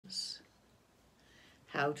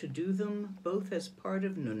how to do them both as part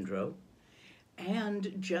of Ngöndro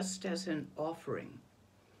and just as an offering,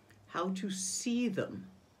 how to see them,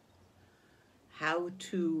 how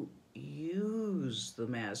to use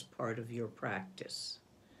them as part of your practice.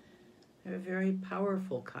 They're a very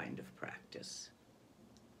powerful kind of practice.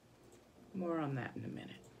 More on that in a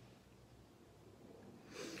minute.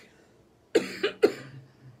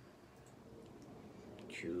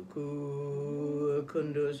 Chuku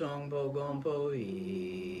kundu songpo gompo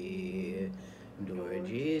I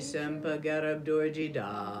dorji sempa garab dorji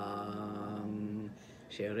dam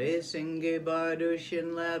shere singe bardo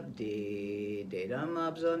shin labdi dedam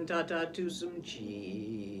abzon tata tusum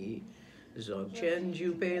chi zogchen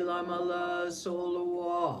jupe lama la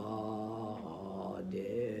solwa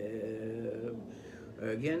de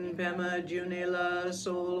ergin pema junela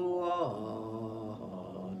solwa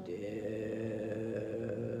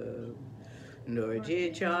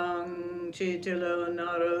Dorji chang chitilo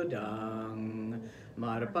narodang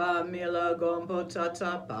marpa mila gompo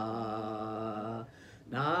tatsapa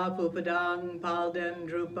na pupadang palden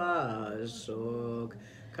drupa sok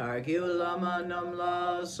kargyu lama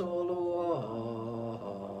namla solo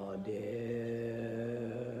de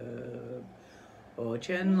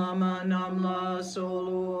ochen lama namla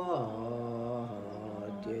solo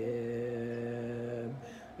de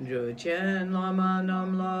Druchen lama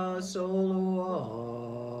namla solo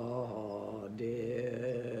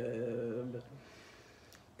dib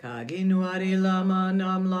Kaginwari lama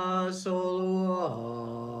namla solo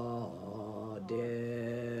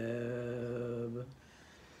dib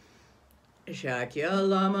Shakya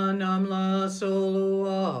lama namla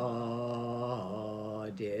solo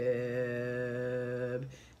dib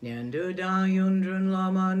Nyandu da yundrun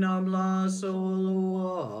lama namla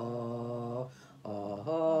solo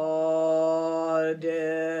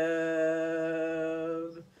Dev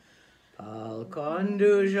Pal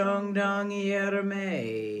Kondu Zhongdang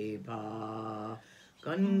Yerme Pa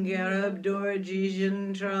Gungerab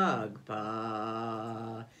Dorjijin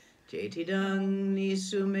Tragpa Jetidang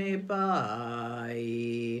Nisume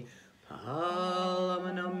Pai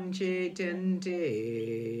Palamanam Chetente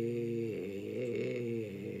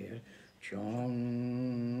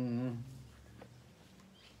Chong.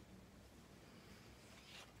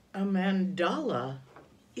 A mandala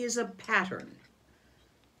is a pattern.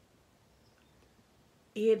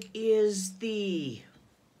 It is the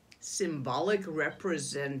symbolic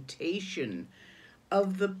representation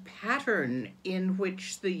of the pattern in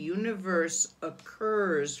which the universe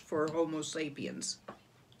occurs for Homo sapiens.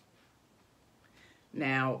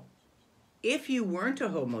 Now, if you weren't a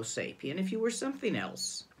Homo sapien, if you were something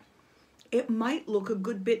else, it might look a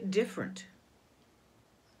good bit different.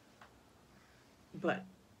 But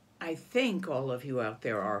I think all of you out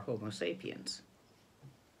there are Homo sapiens,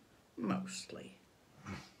 mostly.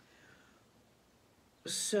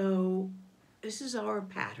 So this is our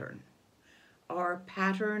pattern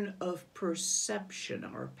of perception,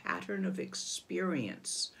 our pattern of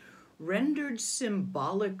experience, rendered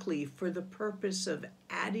symbolically for the purpose of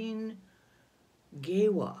adding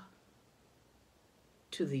gewa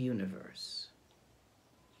to the universe.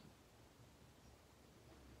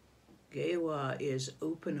 Gewa is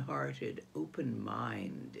open-hearted,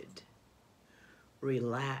 open-minded,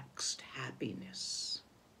 relaxed happiness.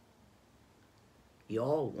 You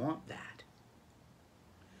all want that.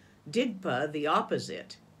 Digpa, the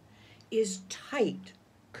opposite, is tight,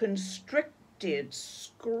 constricted,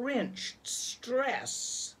 scrunched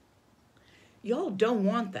stress. Y'all don't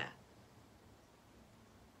want that.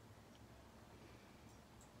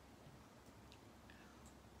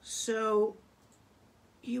 So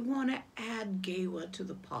you want to add gewa to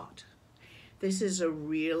the pot. This is a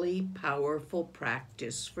really powerful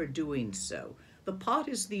practice for doing so. The pot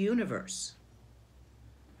is the universe.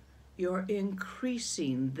 You're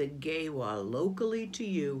increasing the gewa locally to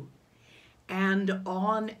you and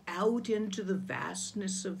on out into the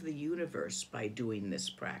vastness of the universe by doing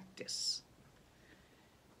this practice.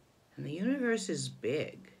 And the universe is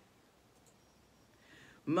big.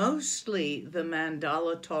 Mostly the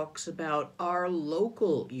mandala talks about our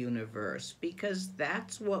local universe because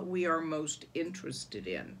that's what we are most interested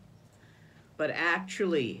in. But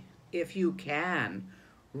actually, if you can,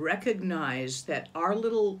 recognize that our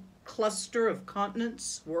little cluster of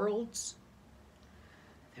continents, worlds,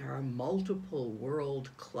 there are multiple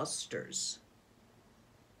world clusters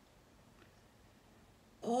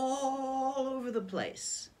all over the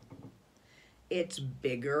place. It's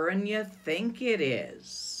bigger than you think it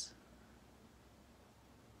is.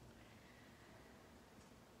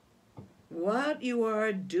 What you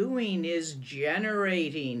are doing is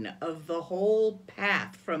generating of the whole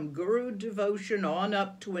path from guru devotion on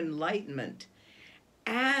up to enlightenment,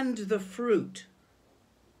 and the fruit,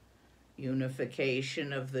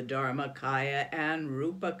 unification of the Dharmakaya and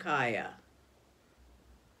Rupakaya.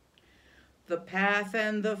 The path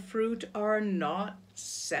and the fruit are not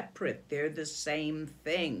separate, they're the same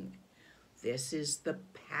thing. This is the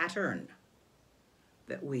pattern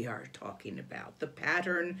that we are talking about, the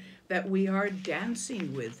pattern that we are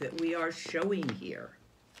dancing with, that we are showing here.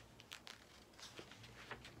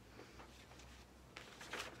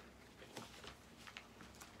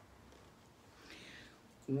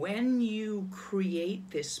 When you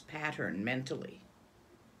create this pattern mentally,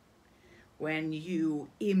 when you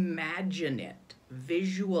imagine it,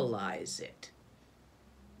 visualize it,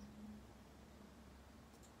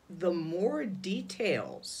 the more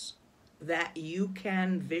details that you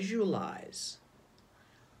can visualize,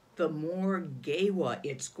 the more gewa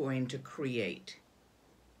it's going to create.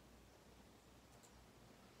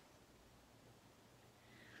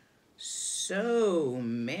 So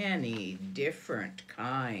many different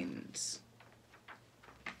kinds.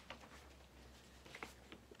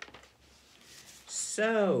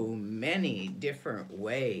 So many different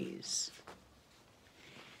ways.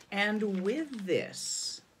 And with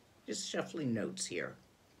this, just shuffling notes here,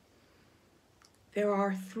 there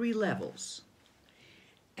are 3 levels,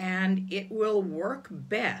 and it will work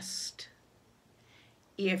best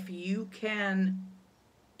if you can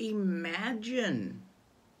imagine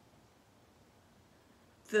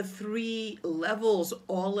the 3 levels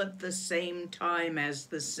all at the same time as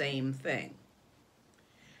the same thing,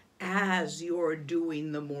 as you're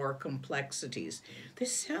doing the more complexities.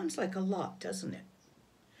 This sounds like a lot, doesn't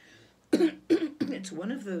it? It's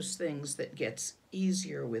one of those things that gets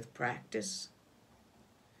easier with practice.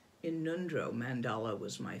 In Ngöndro, Mandala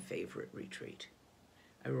was my favorite retreat.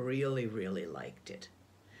 I really, really liked it.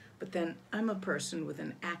 But then I'm a person with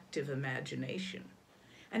an active imagination.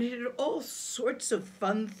 And it had all sorts of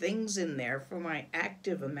fun things in there for my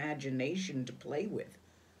active imagination to play with,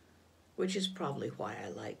 which is probably why I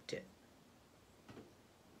liked it.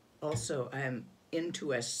 Also, I'm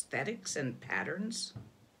into aesthetics and patterns.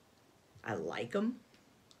 I like them.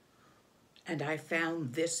 And I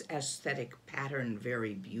found this aesthetic pattern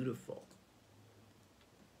very beautiful.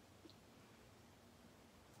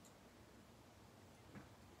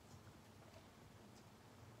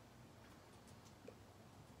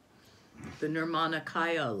 The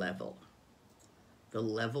Nirmanakaya level, the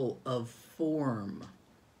level of form.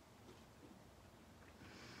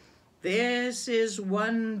 This is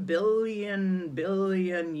 1 billion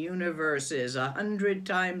universes, 100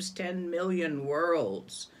 times 10 million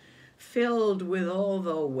worlds, filled with all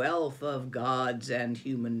the wealth of gods and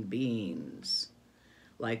human beings,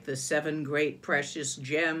 like the 7 great precious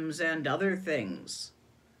gems and other things.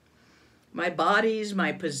 My bodies,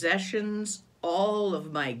 my possessions, all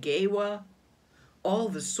of my gewa, all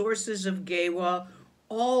the sources of gewa,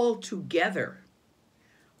 all together,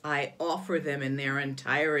 I offer them in their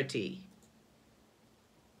entirety,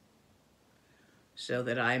 so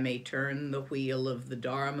that I may turn the wheel of the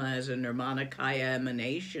Dharma as a Nirmanakaya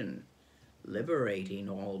emanation, liberating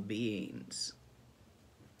all beings.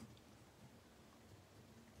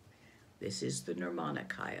 This is the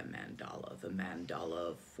Nirmanakaya mandala, the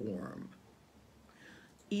mandala of form.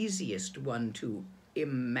 Easiest one to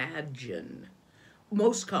imagine.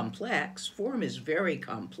 Most complex. Form is very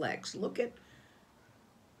complex. Look at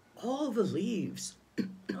all the leaves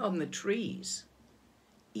on the trees,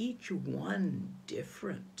 each one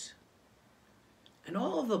different. And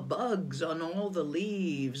all the bugs on all the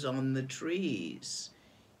leaves on the trees,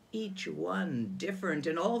 each one different.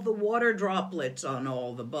 And all the water droplets on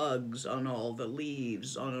all the bugs, on all the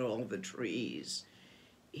leaves, on all the trees,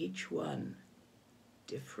 each one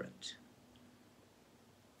different.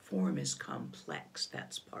 Form is complex.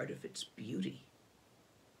 That's part of its beauty.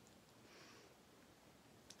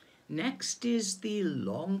 Next is the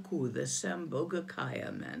Longku, the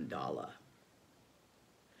Sambhogakaya mandala.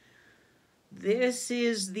 This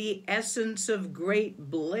is the essence of great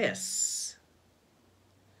bliss,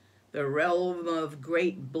 the realm of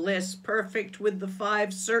great bliss, perfect with the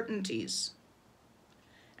 5 certainties,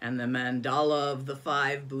 and the mandala of the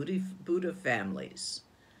 5 Buddha families.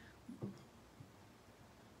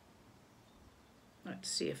 Let's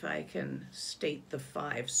see if I can state the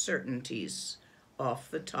 5 certainties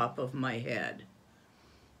off the top of my head.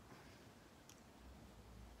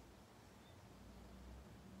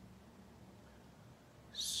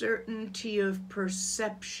 Certainty of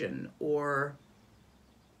perception, or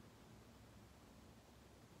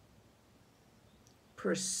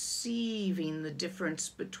perceiving the difference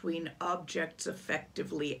between objects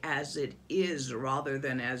effectively as it is rather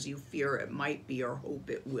than as you fear it might be or hope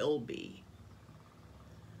it will be.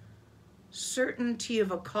 Certainty of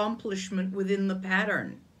accomplishment within the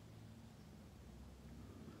pattern.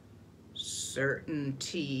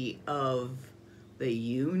 Certainty of the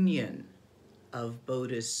union of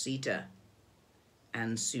bodhicitta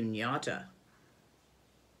and sunyata.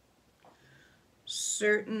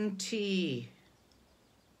 Certainty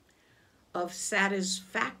of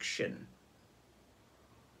satisfaction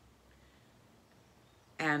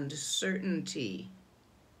and certainty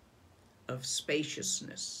of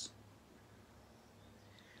spaciousness.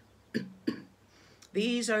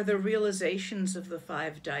 These are the realizations of the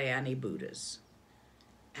 5 Dhyani Buddhas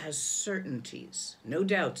as certainties, no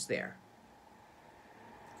doubts there.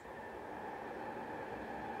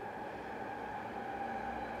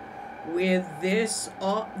 With this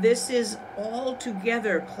is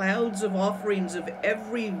altogether clouds of offerings of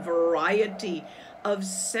every variety of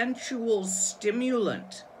sensual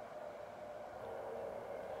stimulant,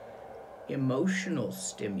 emotional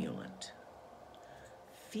stimulant,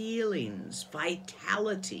 feelings,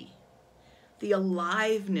 vitality, the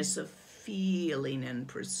aliveness of feeling and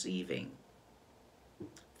perceiving.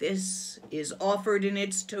 This is offered in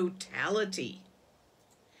its totality.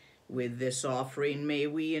 With this offering, may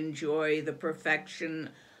we enjoy the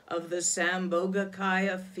perfection of the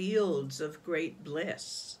Sambhogakaya fields of great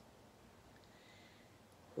bliss.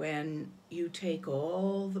 When you take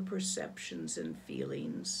all the perceptions and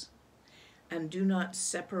feelings and do not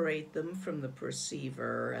separate them from the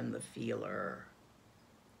perceiver and the feeler,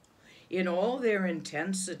 in all their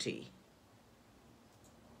intensity,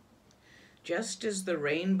 just as the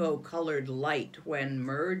rainbow-colored light, when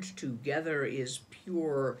merged together, is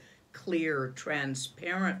pure, clear,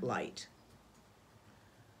 transparent light,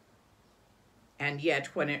 and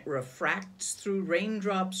yet when it refracts through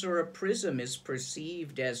raindrops or a prism is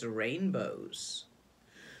perceived as rainbows.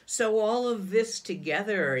 So all of this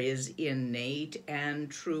together is innate and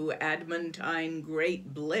true adamantine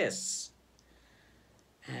great bliss,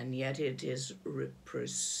 and yet it is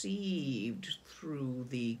perceived through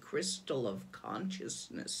the crystal of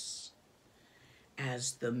consciousness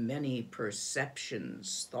as the many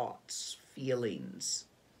perceptions, thoughts, feelings,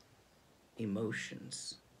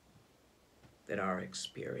 emotions that are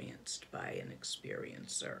experienced by an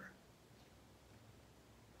experiencer.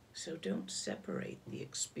 So don't separate the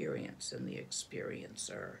experience and the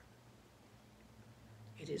experiencer.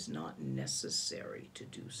 It is not necessary to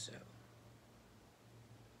do so.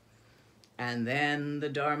 And then the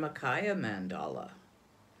Dharmakaya Mandala,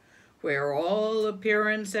 where all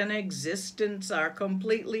appearance and existence are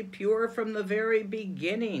completely pure from the very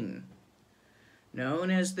beginning, known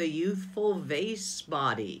as the youthful vase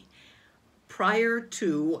body, prior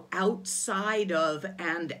to, outside of,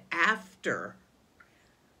 and after,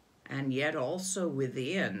 and yet also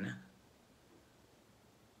within.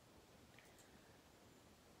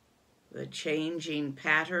 The changing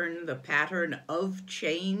pattern, the pattern of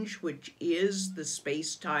change, which is the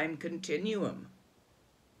space-time continuum.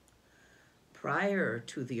 Prior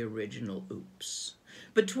to the original oops.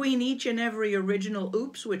 Between each and every original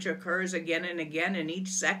oops, which occurs again and again in each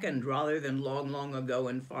second rather than long, long ago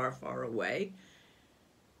and far, far away.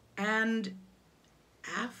 And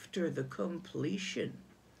after the completion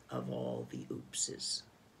of all the oopses.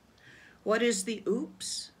 What is the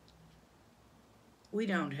oops? We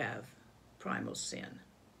don't have primal sin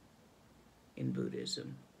in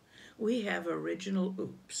Buddhism. We have original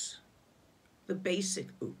oops, the basic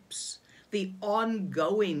oops, the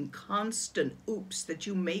ongoing, constant oops that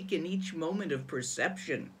you make in each moment of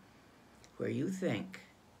perception, where you think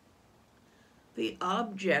the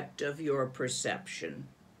object of your perception,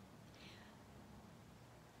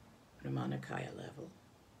 Nirmanakaya level,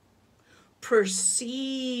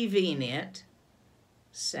 perceiving it,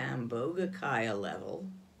 Sambhogakaya level,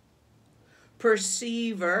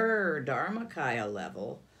 perceiver, Dharmakaya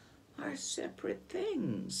level, are separate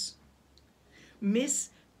things.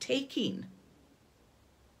 Mistaking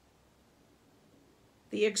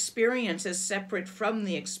the experience as separate from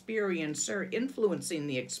the experiencer, influencing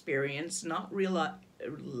the experience, not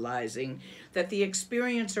realizing that the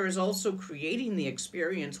experiencer is also creating the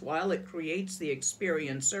experience while it creates the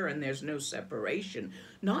experiencer, and there's no separation.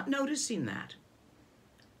 Not noticing that.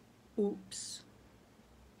 Oops.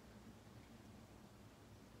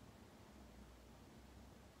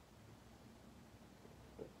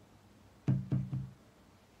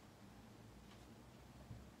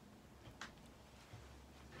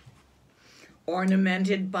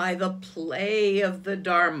 Ornamented by the play of the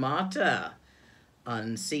Dharmata,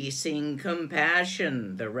 Unceasing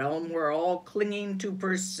compassion, the realm we're all clinging to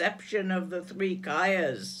perception of the three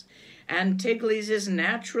kayas, and Tiglis is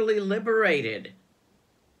naturally liberated.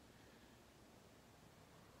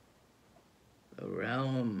 The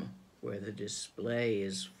realm where the display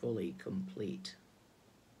is fully complete.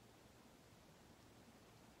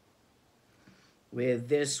 With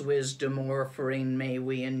this wisdom offering, may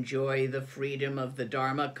we enjoy the freedom of the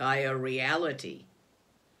Dharmakaya reality.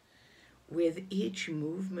 With each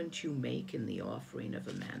movement you make in the offering of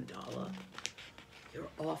a mandala, you're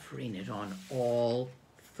offering it on all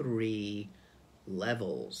three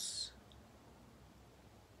levels.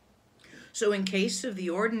 So in case of the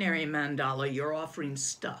ordinary mandala, you're offering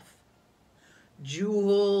stuff.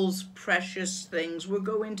 Jewels, precious things. We'll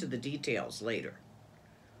go into the details later.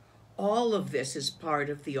 All of this is part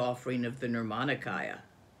of the offering of the Nirmanakaya.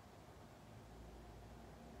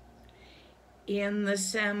 In the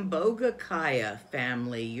Sambhogakaya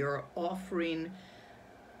family, you're offering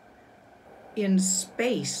in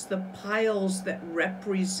space the piles that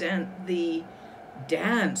represent the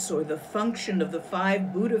dance or the function of the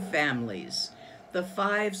 5 Buddha families, the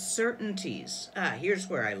 5 certainties. Here's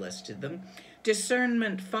where I listed them.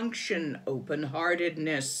 Discernment, function,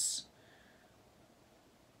 open-heartedness,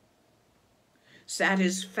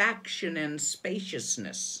 satisfaction, and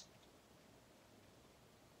spaciousness.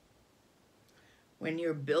 When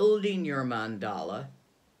you're building your mandala,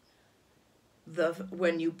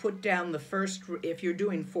 when you put down the first, if you're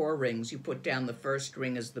doing 4 rings, you put down the first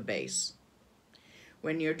ring as the base.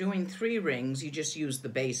 When you're doing 3 rings, you just use the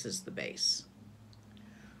base as the base.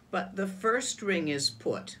 But the first ring is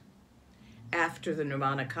put after the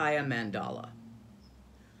Nirmanakaya mandala.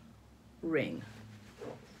 Ring.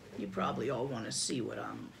 You probably all want to see what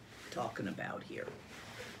I'm talking about here.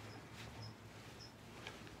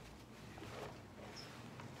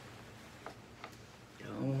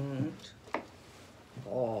 Don't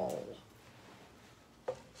fall.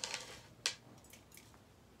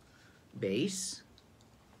 Base.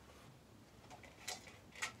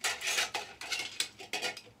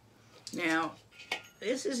 Now,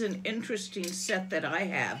 this is an interesting set that I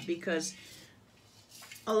have because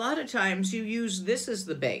a lot of times you use this as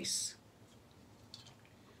the base.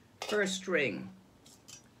 First ring,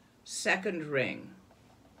 second ring,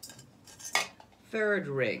 third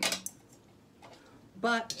ring.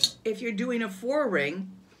 But if you're doing a 4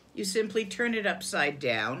 ring, you simply turn it upside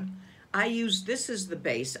down. I use this as the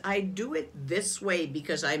base. I do it this way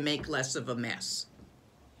because I make less of a mess.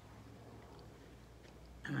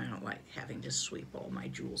 And I don't like having to sweep all my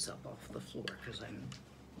jewels up off the floor because I'm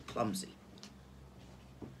clumsy.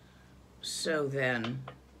 So then,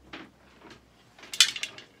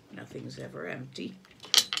 nothing's ever empty.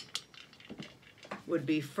 Would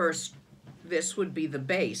be first, this would be the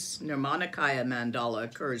base. Nirmanakaya mandala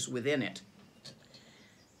occurs within it.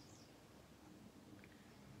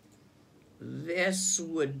 This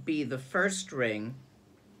would be the first ring,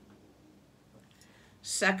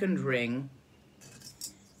 second ring,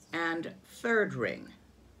 and third ring.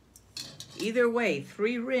 Either way,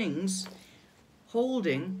 3 rings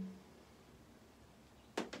holding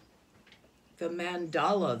the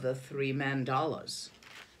mandala, the 3 mandalas.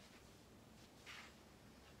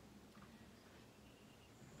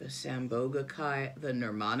 The Sambhogakaya, the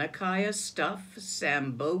Nirmanakaya stuff,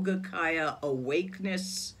 Sambhogakaya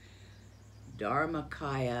awakeness,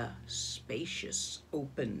 Dharmakaya spacious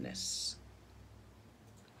openness.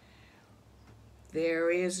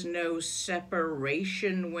 There is no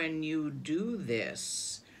separation when you do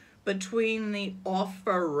this between the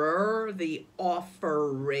offerer, the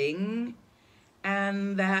offering,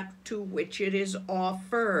 and that to which it is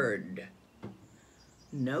offered.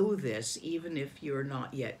 Know this even if you're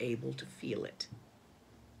not yet able to feel it.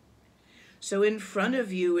 So in front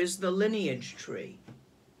of you is the lineage tree.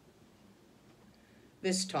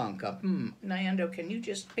 This tonka. Nyando, can you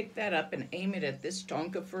just pick that up and aim it at this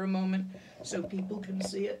tonka for a moment so people can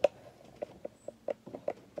see it?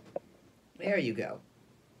 There you go.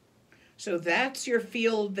 So that's your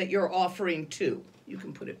field that you're offering to. You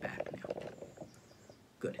can put it back now.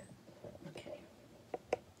 Good. Okay.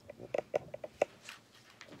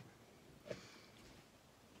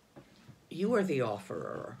 You are the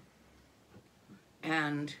offerer.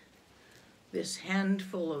 And this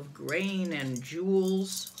handful of grain and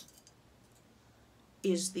jewels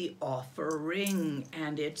is the offering,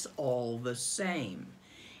 and it's all the same.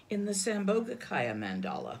 In the Sambhogakaya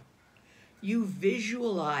mandala, you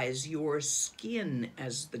visualize your skin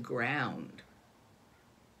as the ground.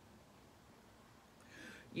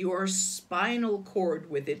 Your spinal cord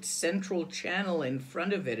with its central channel in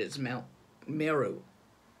front of it is Mount Meru.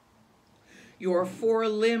 your 4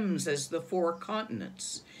 limbs as the 4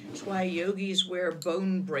 continents. That's why yogis wear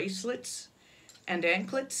bone bracelets and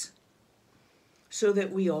anklets, so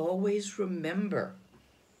that we always remember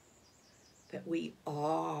that we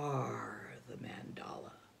are the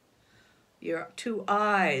mandala. Your 2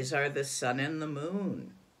 eyes are the sun and the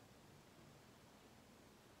moon.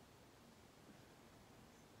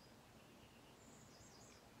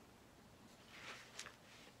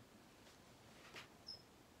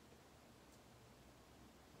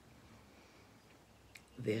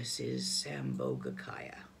 This is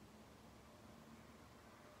Sambhogakaya.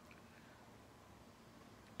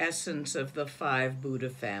 Essence of the 5 Buddha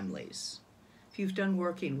families. If you've done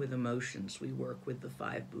working with emotions, we work with the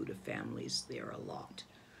 5 Buddha families there a lot,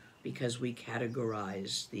 because we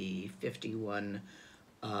categorize the 51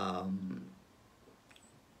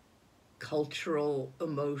 cultural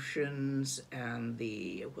emotions and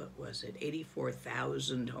the,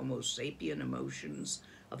 84,000 Homo sapien emotions.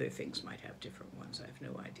 Other things might have different ones, I have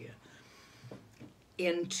no idea.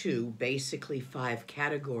 Into basically 5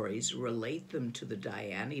 categories, relate them to the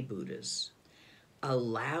Dhyani Buddhas,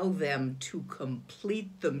 allow them to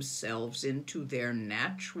complete themselves into their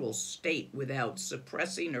natural state without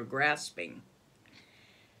suppressing or grasping,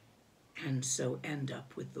 and so end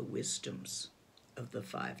up with the wisdoms of the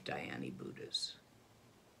 5 Dhyani Buddhas.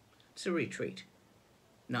 It's a retreat,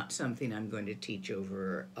 not something I'm going to teach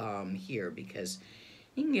over here, because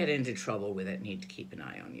you can get into trouble with it. Need to keep an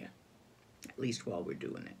eye on you, at least while we're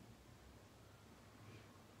doing it.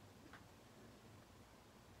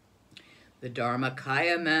 The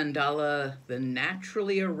Dharmakaya Mandala, the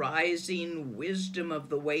naturally arising wisdom of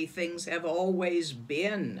the way things have always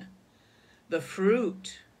been. The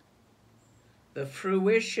fruit, the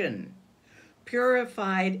fruition,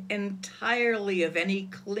 purified entirely of any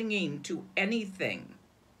clinging to anything.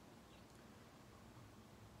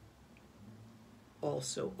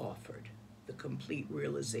 Also offered, the complete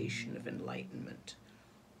realization of enlightenment,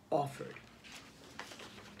 offered.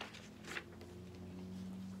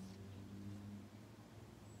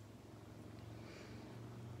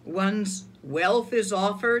 One's wealth is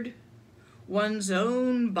offered, one's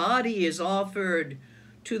own body is offered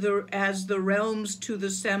as the realms to the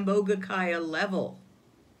Sambhogakaya level.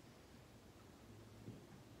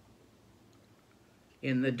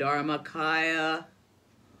 In the Dharmakaya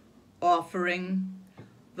offering,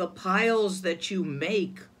 the piles that you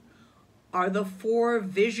make are the 4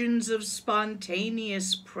 visions of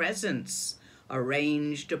spontaneous presence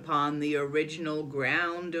arranged upon the original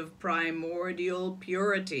ground of primordial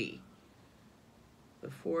purity. The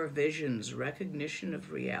 4 visions: recognition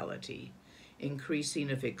of reality, increasing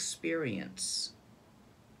of experience,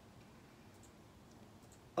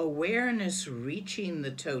 awareness reaching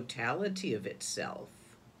the totality of itself,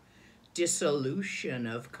 dissolution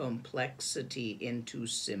of complexity into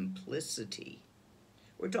simplicity.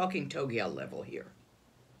 We're talking Togyal level here.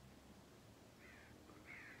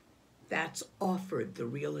 That's offered. The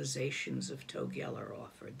realizations of Togyal are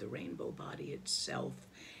offered. The rainbow body itself,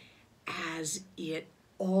 as it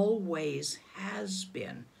always has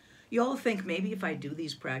been. You all think maybe if I do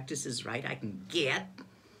these practices right, I can get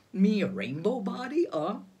me a rainbow body?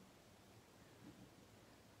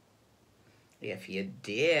 If you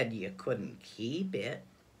did, you couldn't keep it.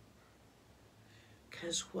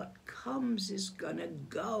 Because what comes is gonna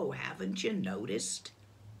go, haven't you noticed?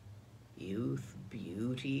 Youth,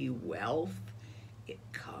 beauty, wealth, it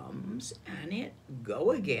comes and it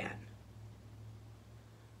go again.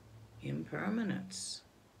 Impermanence.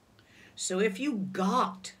 So if you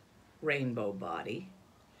got rainbow body,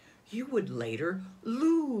 you would later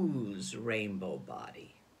lose rainbow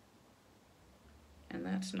body. And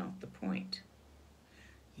that's not the point.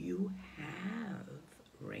 You have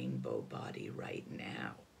rainbow body right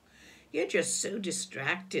now. You're just so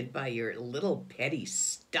distracted by your little petty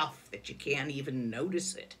stuff that you can't even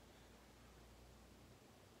notice it.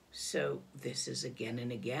 So this is again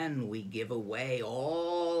and again, we give away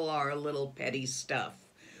all our little petty stuff,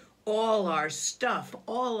 all our stuff,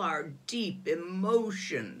 all our deep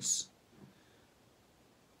emotions,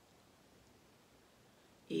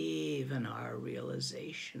 even our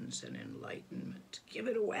realizations and enlightenment. Give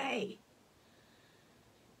it away.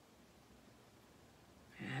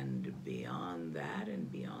 And beyond that,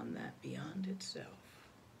 and beyond that, beyond itself,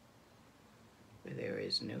 where there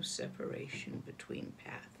is no separation between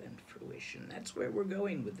path and fruition. That's where we're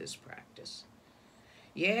going with this practice.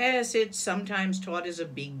 Yes, it's sometimes taught as a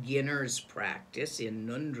beginner's practice in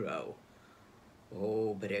Ngöndro.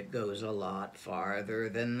 Oh, but it goes a lot farther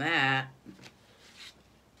than that.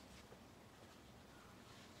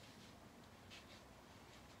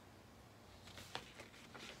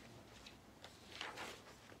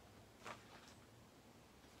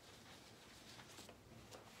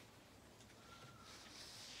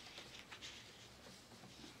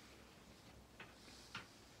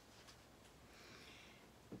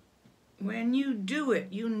 When you do it,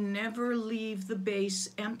 you never leave the base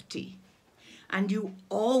empty. And you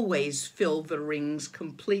always fill the rings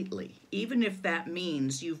completely, even if that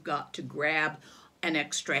means you've got to grab an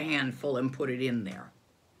extra handful and put it in there.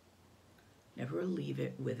 Never leave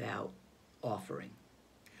it without offering.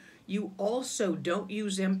 You also don't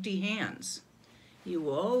use empty hands. You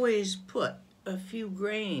always put a few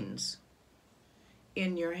grains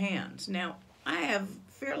in your hands. Now, I have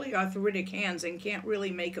fairly arthritic hands and can't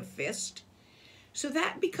really make a fist, so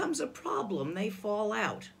that becomes a problem. They fall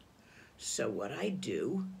out. So what I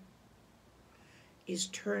do is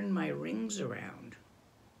turn my rings around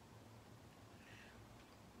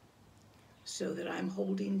so that I'm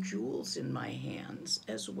holding jewels in my hands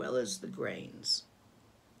as well as the grains.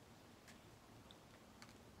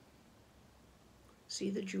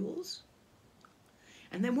 See the jewels?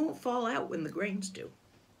 And they won't fall out when the grains do.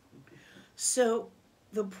 So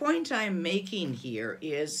the point I'm making here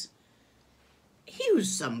is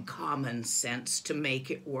use some common sense to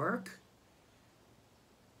make it work.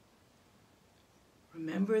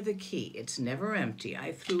 Remember the key, it's never empty.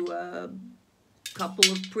 I threw a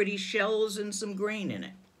couple of pretty shells and some grain in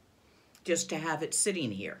it just to have it sitting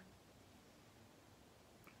here.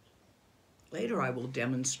 Later I will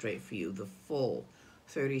demonstrate for you the full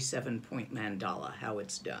 37-point mandala, how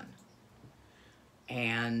it's done,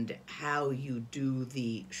 and how you do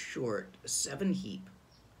the short 7-heap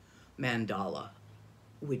mandala,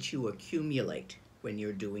 which you accumulate when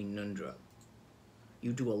you're doing Ngöndro.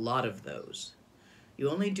 You do a lot of those. You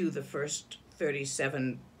only do the first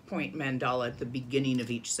 37-point mandala at the beginning of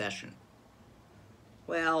each session.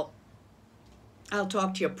 Well, I'll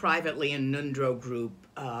talk to you privately in Ngöndro group.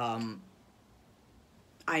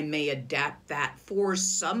 I may adapt that for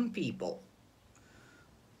some people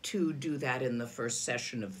to do that in the first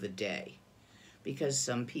session of the day, because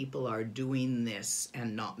some people are doing this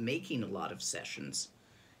and not making a lot of sessions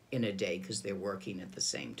in a day because they're working at the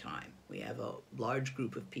same time. We have a large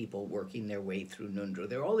group of people working their way through Ngöndro.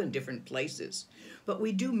 They're all in different places, but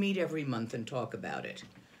we do meet every month and talk about it,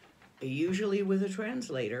 usually with a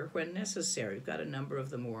translator when necessary. We've got a number of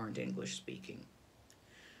them who aren't English speaking.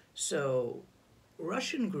 So,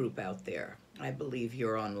 Russian group out there, I believe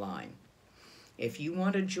you're online. If you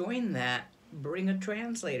want to join that, bring a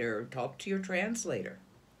translator or talk to your translator.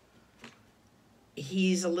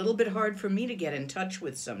 He's a little bit hard for me to get in touch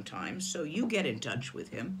with sometimes, so you get in touch with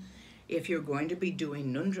him if you're going to be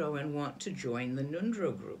doing Ngöndro and want to join the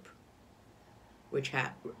Ngöndro group, which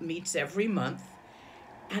meets every month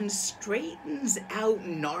and straightens out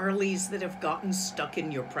gnarlies that have gotten stuck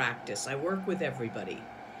in your practice. I work with everybody.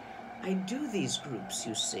 I do these groups,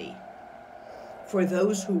 you see, for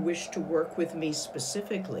those who wish to work with me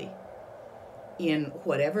specifically in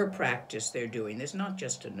whatever practice they're doing. There's not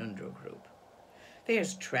just a Ngöndro group.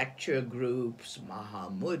 There's Trekcha groups,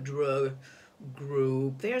 Mahamudra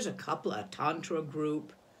group, there's a couple, a Tantra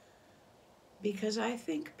group, because I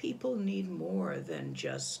think people need more than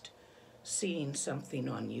just seeing something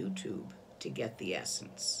on YouTube to get the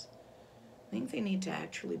essence. I think they need to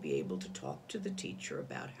actually be able to talk to the teacher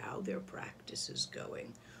about how their practice is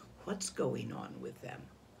going, what's going on with them.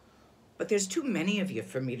 But there's too many of you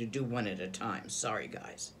for me to do one at a time. Sorry,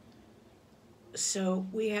 guys. So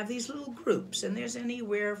we have these little groups, and there's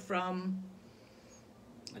anywhere from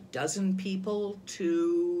a dozen people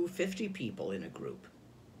to 50 people in a group.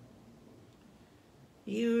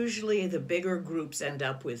 Usually the bigger groups end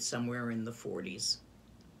up with somewhere in the 40s.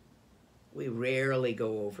 We rarely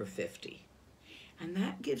go over 50. And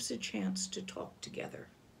that gives a chance to talk together.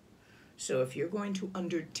 So if you're going to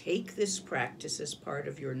undertake this practice as part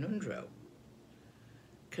of your Ngöndro,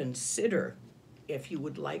 consider, if you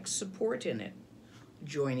would like support in it,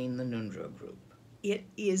 joining the Ngöndro group. It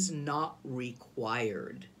is not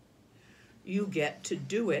required. You get to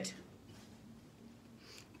do it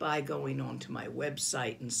by going onto my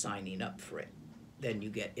website and signing up for it. Then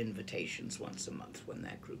you get invitations once a month when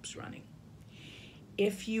that group's running.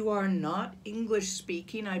 If you are not English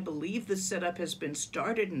speaking, I believe the setup has been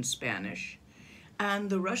started in Spanish, and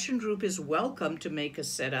the Russian group is welcome to make a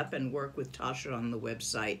setup and work with Tasha on the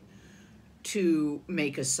website to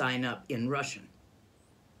make a sign up in Russian.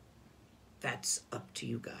 That's up to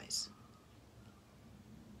you guys.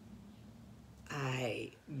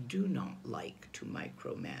 I do not like to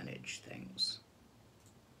micromanage things.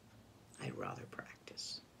 I'd rather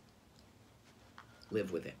practice.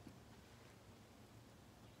 Live with it.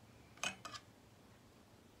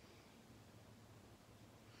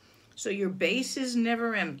 So your base is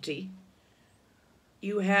never empty.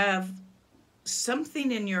 You have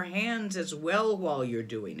something in your hands as well while you're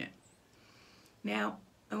doing it. Now,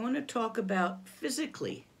 I want to talk about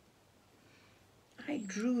physically I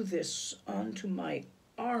drew this onto my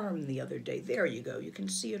arm the other day. There you go. You can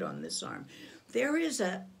see it on this arm. There is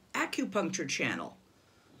a acupuncture channel.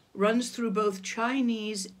 Runs through both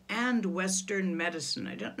Chinese and Western medicine.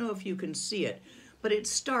 I don't know if you can see it, but it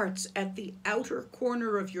starts at the outer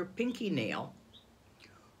corner of your pinky nail,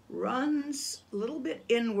 runs a little bit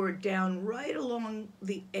inward down right along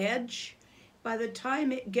the edge. By the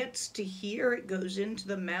time it gets to here, it goes into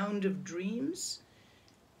the mound of dreams,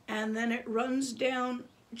 and then it runs down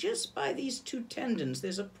just by these two tendons.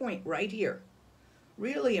 There's a point right here.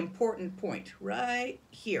 Really important point right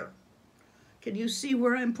here. Can you see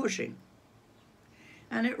where I'm pushing?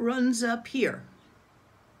 And it runs up here,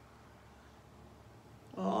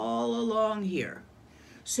 all along here.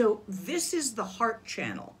 So this is the heart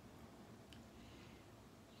channel.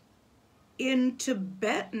 In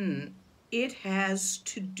Tibetan, it has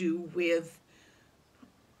to do with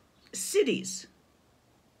cities,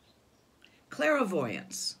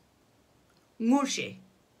 clairvoyance, ngushe.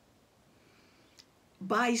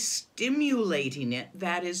 By stimulating it,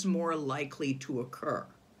 that is more likely to occur.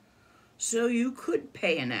 So you could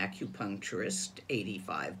pay an acupuncturist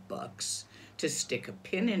 $85 to stick a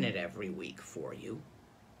pin in it every week for you,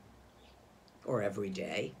 or every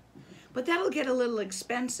day, but that'll get a little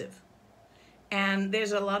expensive. And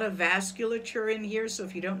there's a lot of vasculature in here, so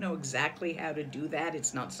if you don't know exactly how to do that,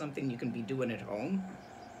 it's not something you can be doing at home.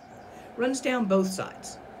 Runs down both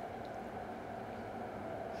sides.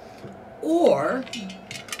 Or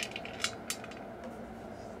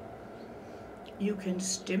you can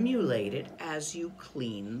stimulate it as you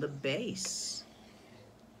clean the base.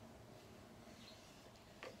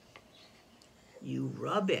 You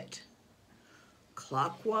rub it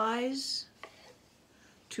clockwise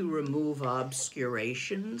to remove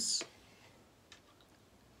obscurations,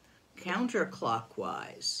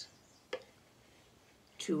 counterclockwise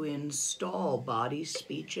to install body,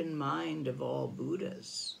 speech, and mind of all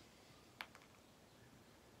Buddhas.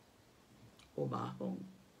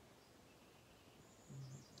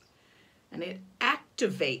 And it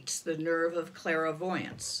activates the nerve of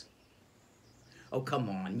clairvoyance. Oh, come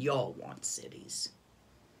on, y'all want cities.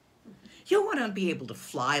 You want to be able to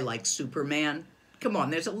fly like Superman? Come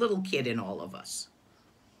on, there's a little kid in all of us.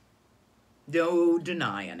 No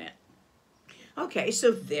denying it. Okay,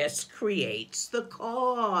 so this creates the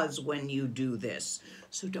cause when you do this.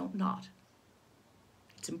 So don't not.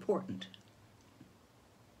 It's important.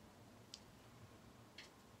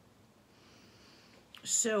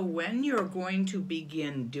 So when you're going to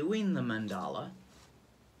begin doing the mandala,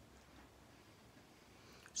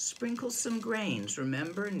 sprinkle some grains.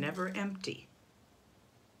 Remember, never empty.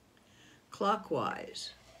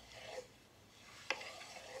 Clockwise.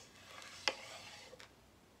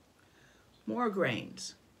 More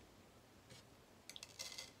grains.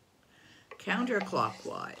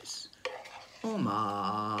 Counterclockwise. Om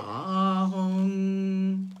Ahong.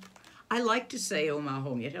 I like to say Om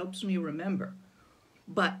Ahong. It helps me remember.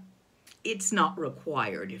 But it's not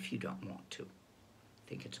required if you don't want to. I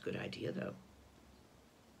think it's a good idea, though.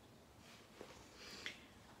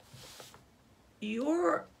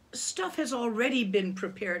 Your stuff has already been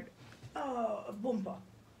prepared. Oh, Bumpa.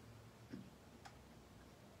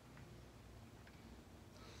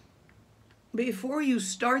 Before you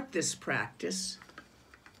start this practice,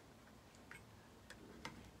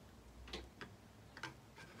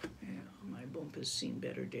 my Bumpa's seen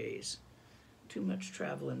better days. Too much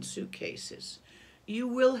travel in suitcases. You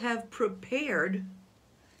will have prepared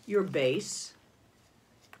your base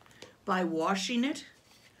by washing it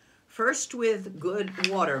first with good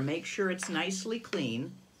water. Make sure it's nicely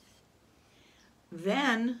clean.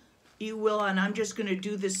 Then you will, and I'm just going to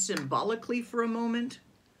do this symbolically for a moment.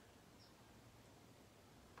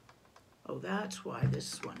 Oh, that's why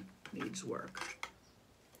this one needs work.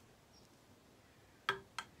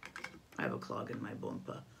 I have a clog in my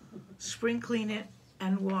bumpa. Sprinkling it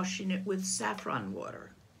and washing it with saffron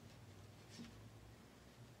water.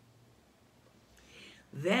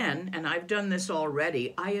 Then, and I've done this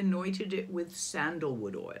already, I anointed it with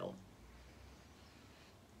sandalwood oil.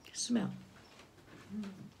 Smell.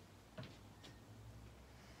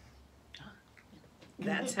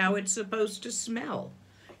 That's how it's supposed to smell.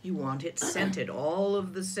 You want it scented, all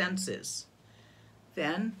of the senses.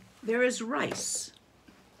 Then there is rice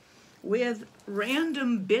with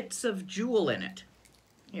random bits of jewel in it.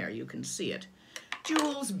 Here, you can see it.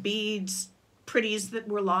 Jewels, beads, pretties that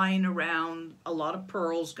were lying around. A lot of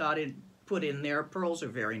pearls got put in there. Pearls are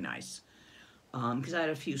very nice because I had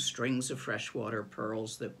a few strings of freshwater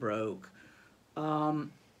pearls that broke. No,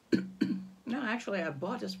 actually, I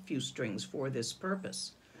bought a few strings for this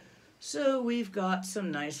purpose. So we've got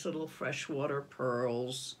some nice little freshwater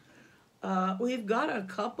pearls. We've got a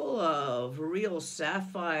couple of real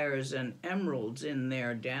sapphires and emeralds in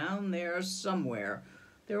there, down there somewhere.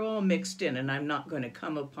 They're all mixed in, and I'm not going to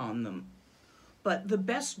come upon them. But the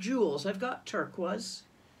best jewels, I've got turquoise.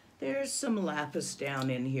 There's some lapis down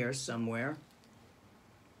in here somewhere.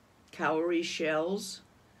 Cowrie shells,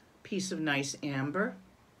 piece of nice amber.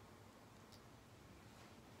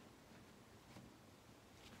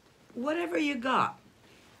 Whatever you got.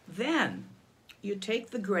 Then you take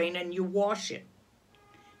the grain and you wash it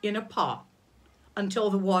in a pot until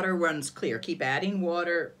the water runs clear. Keep adding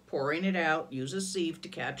water, pouring it out. Use a sieve to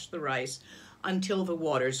catch the rice until the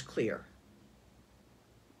water's clear.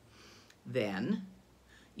 Then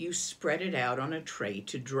you spread it out on a tray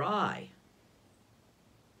to dry.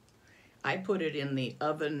 I put it in the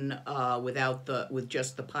oven with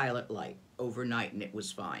just the pilot light overnight, and it was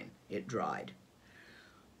fine. It dried.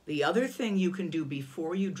 The other thing you can do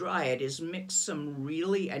before you dry it is mix some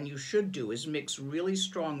really, and you should do, is mix really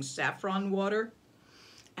strong saffron water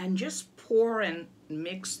and just pour and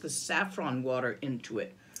mix the saffron water into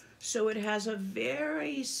it so it has a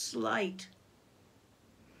very slight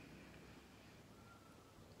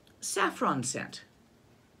saffron scent.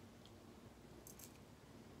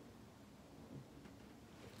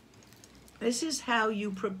 This is how you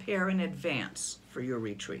prepare in advance for your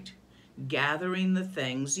retreat. Gathering the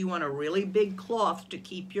things. You want a really big cloth to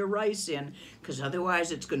keep your rice in, because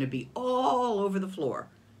otherwise it's going to be all over the floor.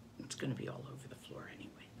 It's going to be all over the floor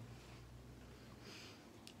anyway.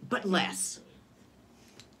 But less.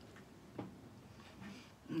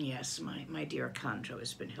 Yes, my dear Kanjo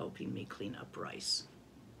has been helping me clean up rice.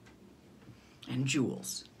 And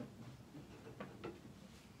jewels.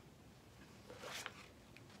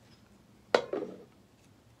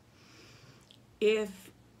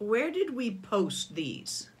 Where did we post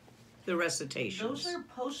these, the recitations? Those are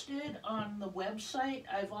posted on the website.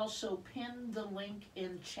 I've also pinned the link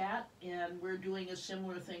in chat, and we're doing a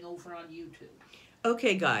similar thing over on YouTube.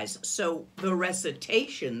 Okay, guys, so the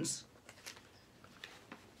recitations,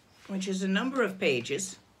 which is a number of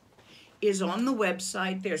pages, is on the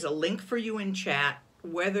website. There's a link for you in chat.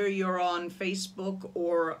 Whether you're on Facebook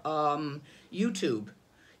or YouTube,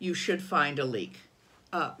 you should find a link.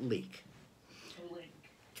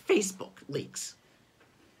 Facebook leaks.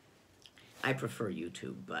 I prefer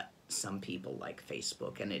YouTube, but some people like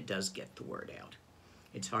Facebook, and it does get the word out.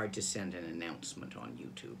 It's hard to send an announcement on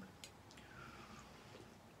YouTube.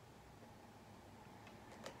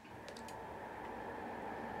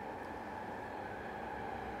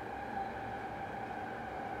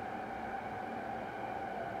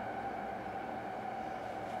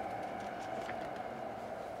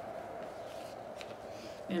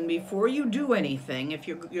 And before you do anything, if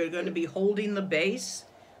you're going to be holding the base,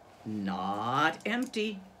 not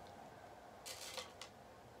empty.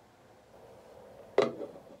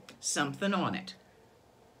 Something on it.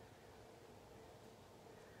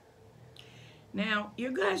 Now,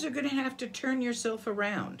 you guys are going to have to turn yourself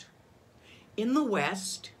around. In the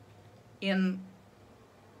West,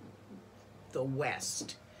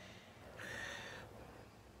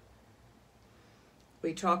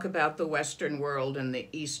 we talk about the Western world and the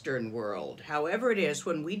Eastern world. However it is,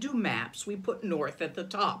 when we do maps, we put north at the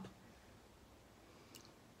top.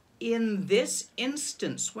 In this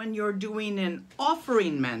instance, when you're doing an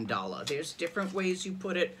offering mandala, there's different ways you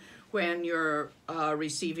put it when you're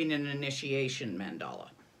receiving an initiation mandala.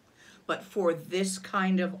 But for this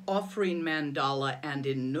kind of offering mandala and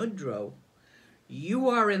in Ngöndro, you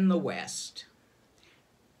are in the West.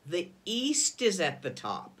 The East is at the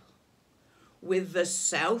top, with the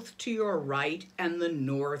south to your right and the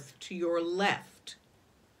north to your left.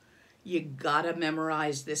 You gotta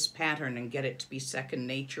memorize this pattern and get it to be second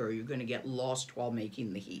nature, or you're gonna get lost while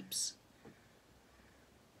making the heaps.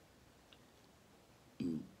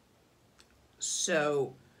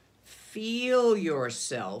 So feel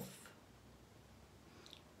yourself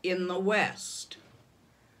in the West,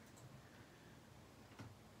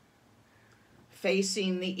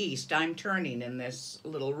 facing the east. I'm turning in this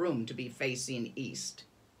little room to be facing east.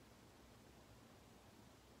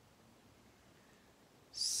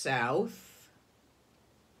 South,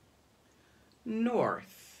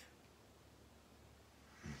 north.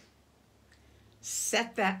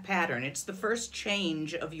 Set that pattern. It's the first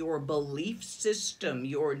change of your belief system,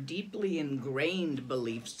 your deeply ingrained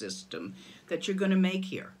belief system that you're going to make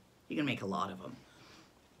here. You're going to make a lot of them.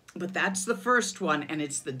 But that's the first one, and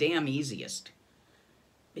it's the damn easiest,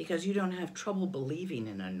 because you don't have trouble believing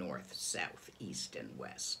in a north, south, east, and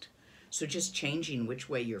west. So just changing which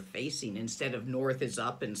way you're facing. Instead of north is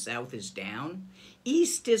up and south is down,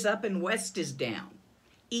 east is up and west is down.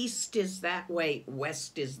 East is that way,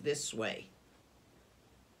 west is this way.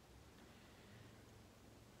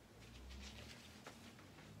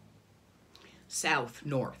 South,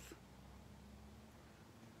 north.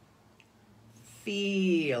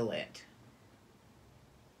 Feel it.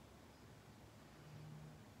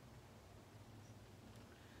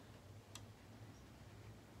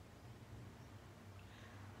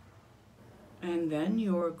 And then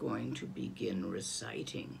you're going to begin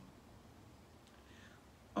reciting.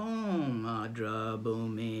 Om Adra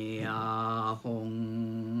Bhumi Ahong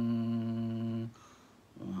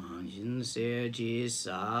Jin Serji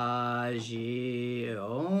Saji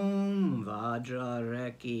Om Vajra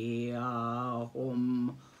Reki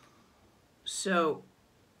Ahom. So,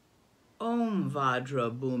 Om Vajra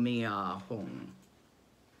Bhumi Ahong.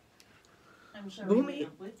 I'm sorry, Bhumi.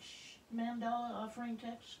 which mandala offering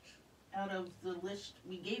text out of the list?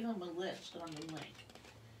 We gave him a list on the link.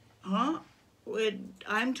 Huh?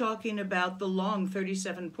 I'm talking about the long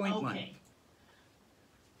 37-point one. Okay,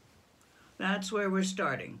 That's where we're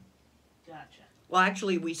starting. gotcha. Well,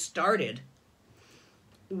 actually, we started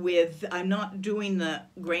with, I'm not doing the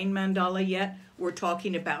grain mandala yet. We're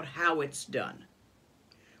talking about how it's done,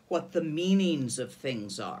 what the meanings of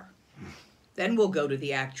things are. Then we'll go to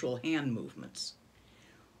the actual hand movements.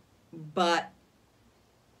 But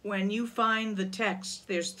when you find the text,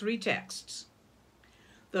 there's 3 texts.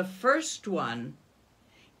 The first one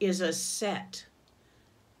is a set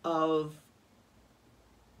of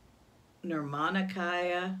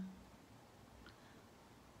Nirmanakaya,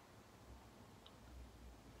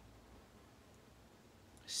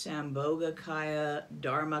 Sambhogakaya,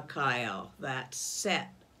 Dharmakaya, that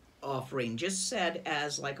set offering, just said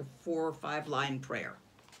as like a 4 or 5 line prayer.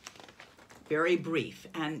 Very brief.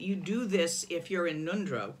 And you do this if you're in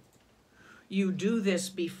Ngöndro. You do this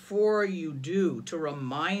before you do, to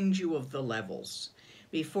remind you of the levels,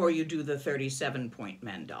 before you do the 37-point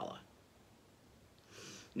mandala.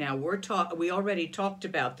 Now we already talked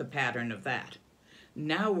about the pattern of that.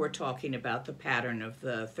 Now we're talking about the pattern of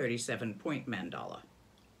the 37-point mandala.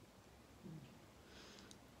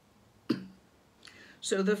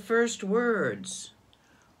 So the first words,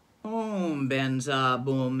 Om Benza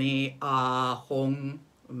Bhumi Ahong.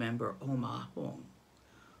 Remember, Om Ahong.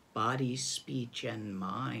 Body, speech, and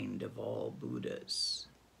mind of all Buddhas.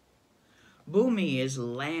 Bhumi is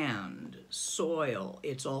land, soil.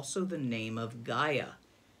 It's also the name of Gaia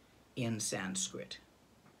in Sanskrit.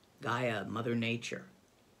 Gaia, Mother Nature.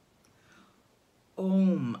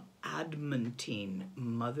 Om, adamantine,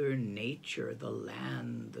 Mother Nature, the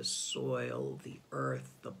land, the soil, the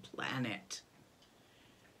earth, the planet.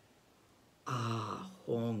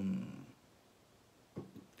 Ahong.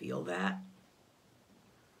 Feel that?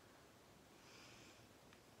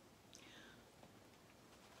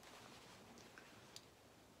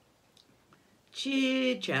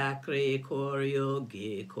 Chi chakri kor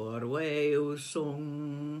yogi kor wei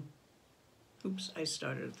usung. Oops, I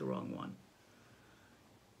started at the wrong one.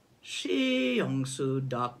 Shi yongsu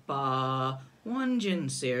dakpa wanjin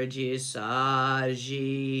serji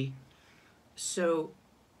saji. So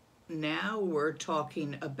now we're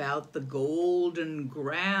talking about the golden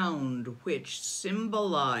ground, which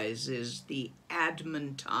symbolizes the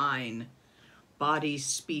adamantine body,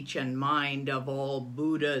 speech, and mind of all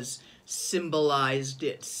Buddhas, symbolized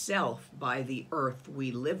itself by the earth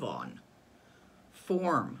we live on.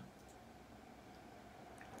 Form,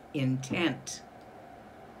 intent,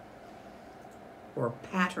 or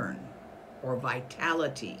pattern, or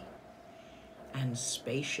vitality, and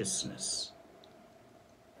spaciousness.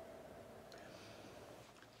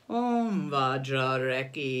 Om Vajra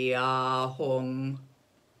Reki Ahong.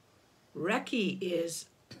 Reki is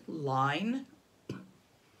line,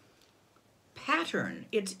 pattern.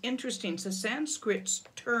 It's interesting. It's a Sanskrit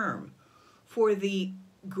term for the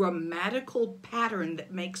grammatical pattern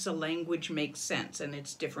that makes a language make sense, and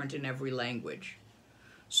it's different in every language.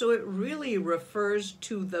 So it really refers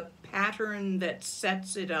to the pattern that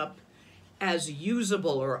sets it up as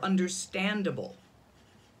usable or understandable.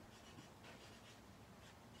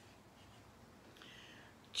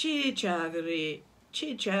 Chichagri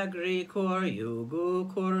kor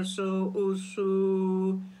yugu korso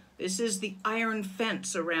usu. This is the iron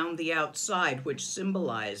fence around the outside, which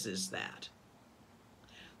symbolizes that.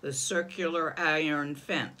 The circular iron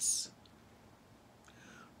fence.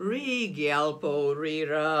 Ri gyalpo ri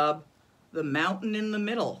rab, the mountain in the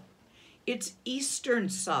middle. Its eastern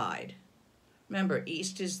side. Remember,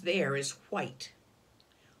 east is there is white.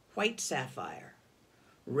 White sapphire.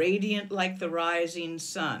 Radiant like the rising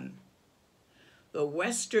sun. The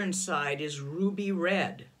western side is ruby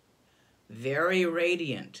red, very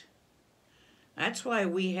radiant. That's why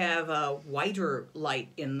we have a whiter light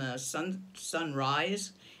in the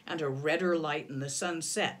sunrise and a redder light in the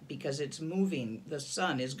sunset, because it's moving. The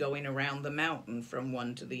sun is going around the mountain from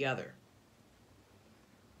one to the other.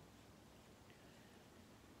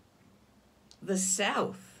 The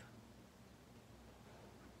south,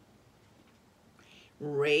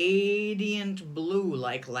 radiant blue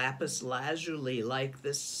like lapis lazuli, like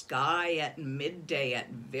the sky at midday at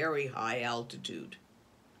very high altitude.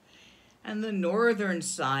 And the northern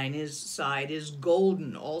side is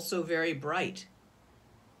golden, also very bright.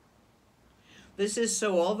 This is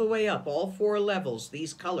so all the way up, all 4 levels,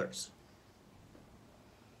 these colors.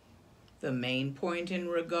 The main point in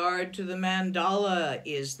regard to the mandala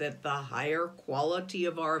is that the higher quality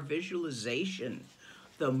of our visualization,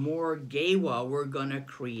 the more gewa we're going to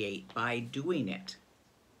create by doing it.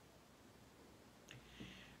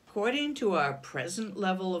 According to our present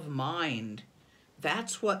level of mind,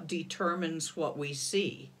 that's what determines what we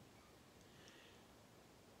see.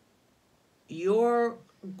 Your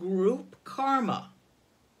group karma,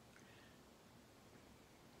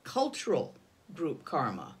 cultural group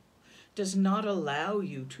karma, does not allow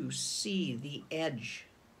you to see the edge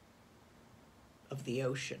of the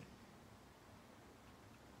ocean.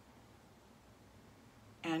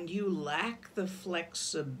 And you lack the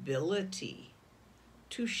flexibility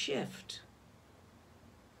to shift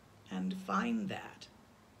and find that,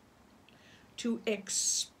 to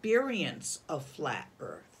experience a flat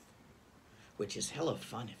earth, which is hella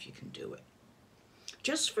fun if you can do it,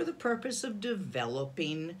 just for the purpose of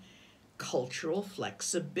developing cultural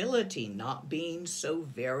flexibility, not being so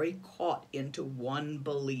very caught into one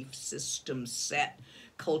belief system set,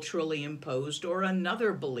 culturally imposed, or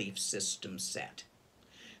another belief system set.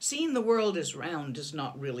 Seeing the world as round does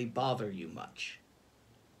not really bother you much.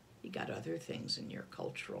 You got other things in your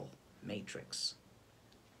cultural matrix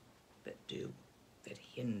that do, that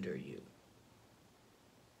hinder you.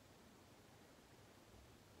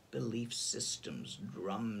 Belief systems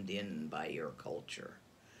drummed in by your culture.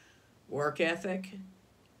 Work ethic?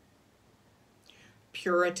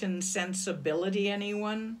 Puritan sensibility,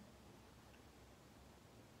 anyone?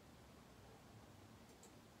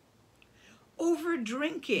 Over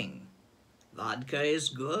drinking. Vodka is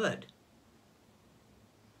good.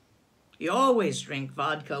 You always drink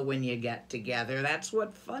vodka when you get together. That's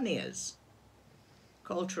what fun is.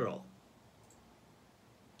 Cultural.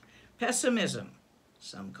 Pessimism.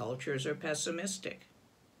 Some cultures are pessimistic.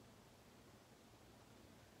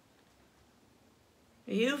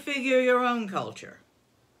 You figure your own culture.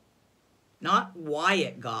 Not why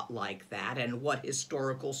it got like that and what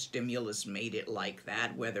historical stimulus made it like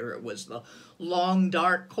that, whether it was the long,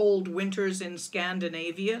 dark, cold winters in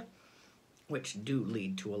Scandinavia, which do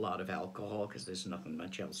lead to a lot of alcohol because there's nothing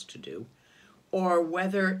much else to do, or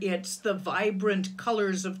whether it's the vibrant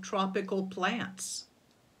colors of tropical plants.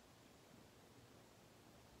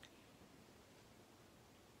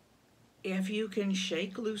 If you can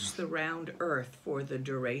shake loose the round earth for the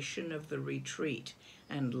duration of the retreat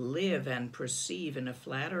and live and perceive in a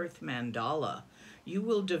flat earth mandala, you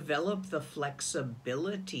will develop the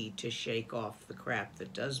flexibility to shake off the crap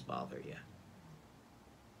that does bother you.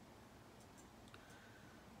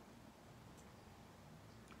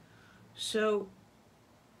 So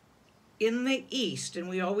in the east, and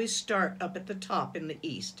we always start up at the top in the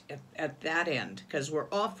east, at that end, because we're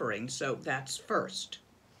offering, so that's first.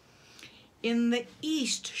 In the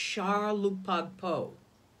east, Shar Lupagpo,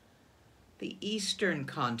 the eastern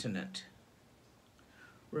continent,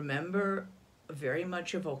 remember, very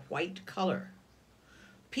much of a white color.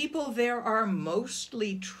 People there are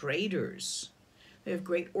mostly traders. They have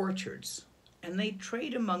great orchards, and they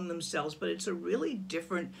trade among themselves, but it's a really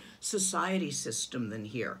different society system than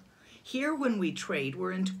here. Here, when we trade,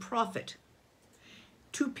 we're into profit.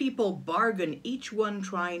 2 people bargain, each one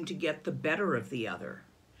trying to get the better of the other.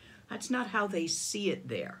 That's not how they see it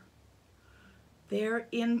there. They're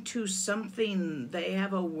into something, they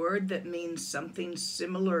have a word that means something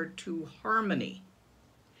similar to harmony.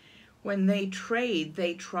 When they trade,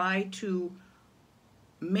 they try to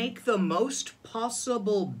make the most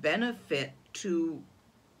possible benefit to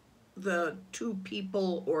the 2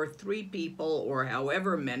 people or 3 people or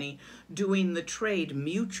however many doing the trade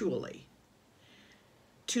mutually.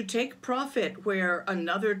 To take profit where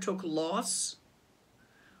another took loss,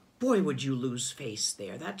 boy, would you lose face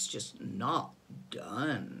there. That's just not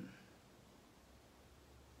done.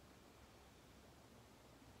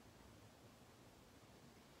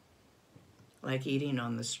 Like eating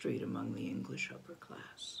on the street among the English upper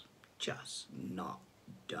class. Just not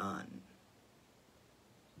done.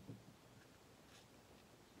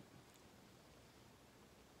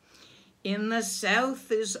 In the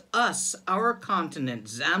south is us, our continent,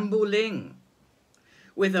 Zambuling,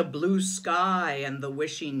 with a blue sky and the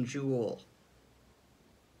wishing jewel.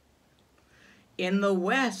 In the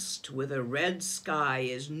west, with a red sky,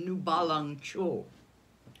 is Nubalang Cho.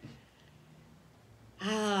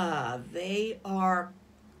 They are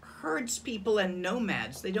herdspeople and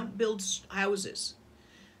nomads. They don't build houses.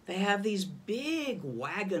 They have these big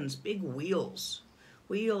wagons, big wheels.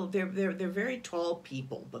 They're very tall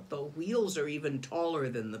people, but the wheels are even taller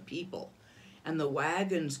than the people. And the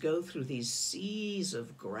wagons go through these seas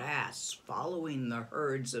of grass, following the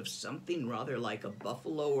herds of something rather like a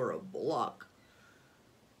buffalo or a bullock.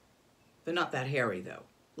 They're not that hairy, though.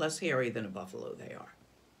 Less hairy than a buffalo they are.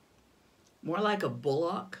 More like a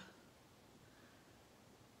bullock.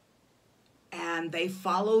 And they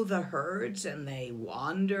follow the herds and they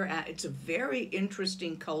wander. It's a very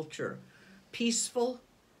interesting culture. Peaceful.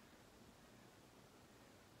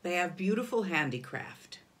 They have beautiful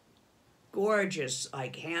handicraft. Gorgeous,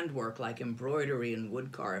 like handwork, like embroidery and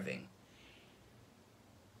wood carving.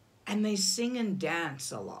 And they sing and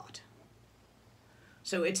dance a lot.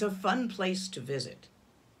 So it's a fun place to visit.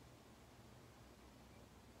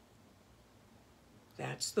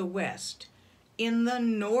 That's the west. In the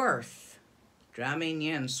north,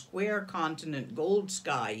 Draminyen, square continent, gold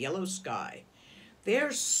sky, yellow sky.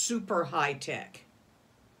 They're super high tech.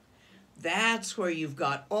 That's where you've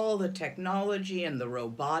got all the technology and the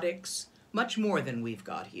robotics, much more than we've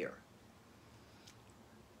got here.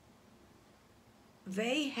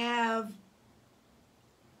 They have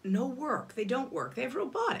no work. They don't work. They have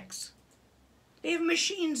robotics. They have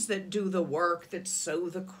machines that do the work, that sow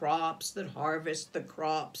the crops, that harvest the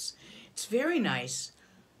crops. It's very nice.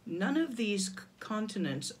 None of these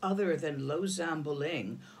continents other than Lo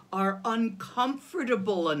Zambuling are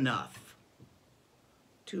uncomfortable enough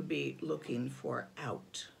to be looking for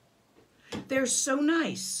out. They're so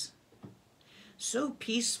nice, so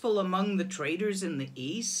peaceful among the traders in the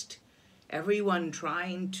East, everyone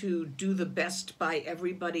trying to do the best by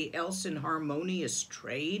everybody else in harmonious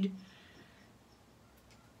trade.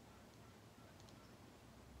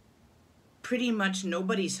 Pretty much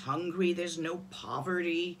nobody's hungry, there's no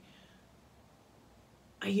poverty.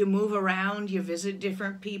 You move around, you visit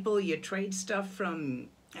different people, you trade stuff from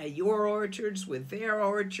your orchards with their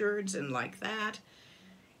orchards and like that.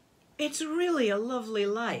 It's really a lovely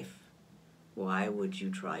life. Why would you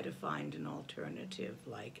try to find an alternative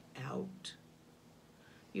like out?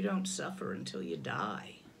 You don't suffer until you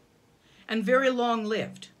die. And very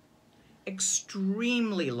long-lived,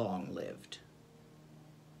 extremely long-lived.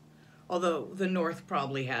 Although the North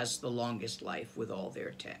probably has the longest life with all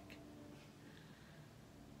their tech.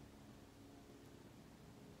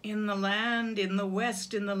 In the land, in the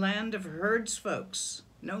West, in the land of herds folks,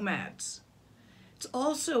 nomads, it's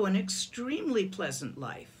also an extremely pleasant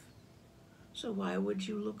life. So why would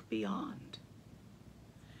you look beyond?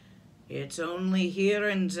 It's only here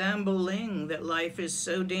in Zambuling that life is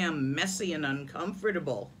so damn messy and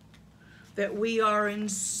uncomfortable that we are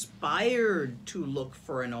inspired to look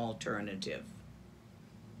for an alternative.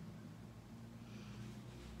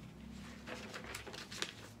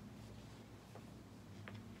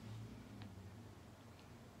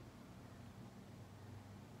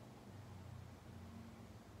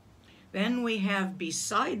 Then we have,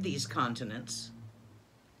 beside these continents,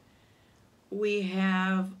 we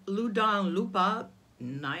have Ludang Lupa,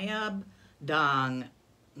 Nayab, Dang,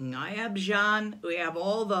 Ngayabjan. We have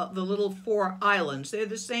all the little 4 islands. They're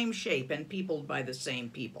the same shape and peopled by the same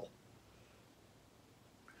people.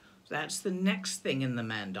 So that's the next thing in the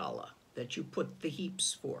mandala that you put the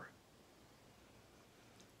heaps for.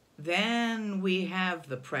 Then we have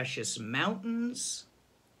the precious mountains.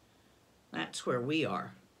 That's where we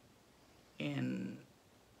are in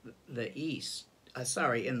the east.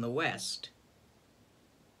 In the west.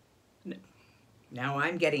 Now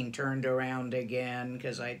I'm getting turned around again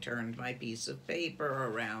because I turned my piece of paper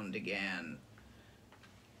around again.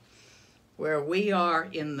 Where we are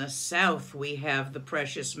in the south, we have the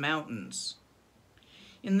precious mountains.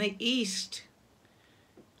 In the east,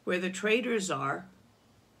 where the traders are,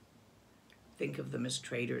 think of them as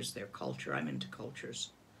traders, their culture, I'm into cultures.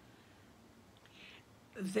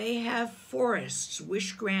 They have forests,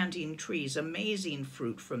 wish-granting trees, amazing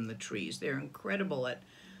fruit from the trees. They're incredible at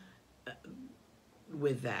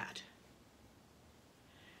with that.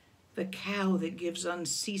 The cow that gives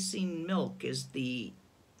unceasing milk is the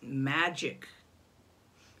magic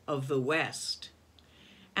of the West.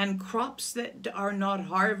 And crops that are not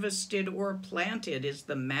harvested or planted is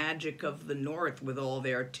the magic of the North with all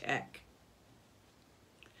their tech.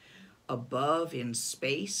 Above in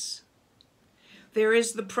space, There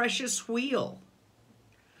is the precious wheel,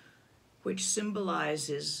 which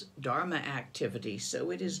symbolizes Dharma activity,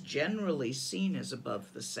 so it is generally seen as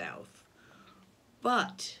above the south.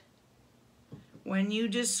 But when you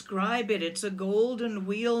describe it, it's a golden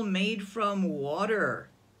wheel made from water,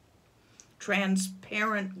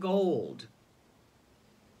 transparent gold.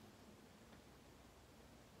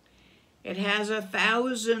 It has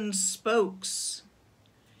 1,000 spokes,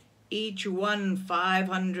 each one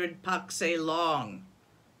 500 paksay long.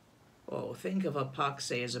 Oh, think of a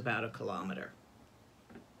paksay as about 1 kilometer.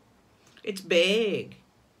 It's big.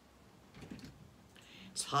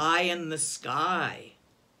 It's high in the sky.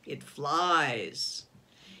 It flies.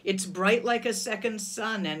 It's bright like a second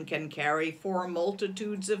sun and can carry 4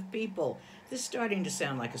 multitudes of people. This is starting to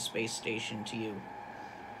sound like a space station to you.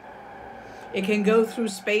 It can go through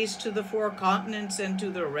space to the 4 continents and to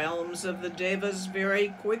the realms of the devas very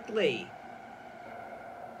quickly.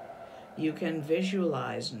 You can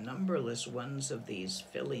visualize numberless ones of these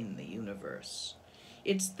filling the universe.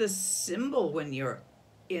 It's the symbol, when you're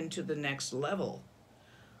into the next level,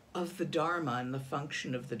 of the Dharma and the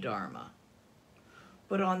function of the Dharma.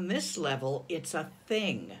 But on this level, it's a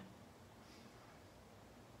thing.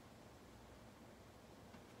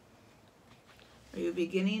 Are you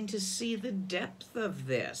beginning to see the depth of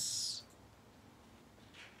this?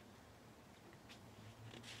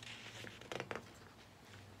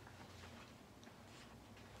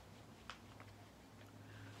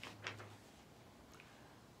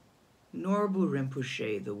 Norbu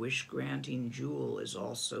Rinpoche, the wish-granting jewel, is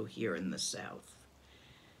also here in the south.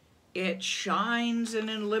 It shines and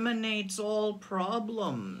eliminates all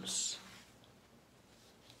problems.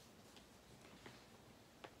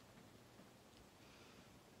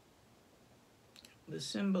 The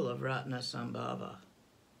symbol of Ratnasambhava.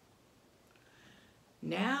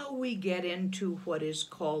 Now we get into what is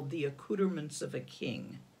called the accoutrements of a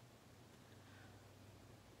king.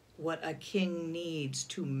 What a king needs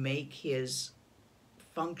to make his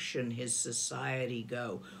function, his society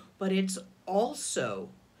go. But it's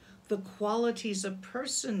also the qualities a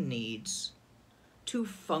person needs to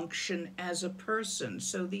function as a person.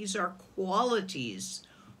 So these are qualities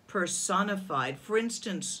personified. For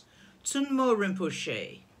instance, Tsunmo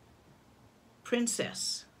Rinpoche,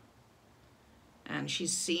 princess. And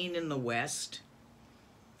she's seen in the West,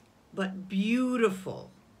 but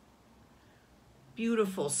beautiful.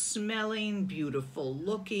 Beautiful smelling, beautiful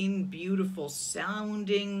looking, beautiful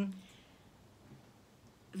sounding.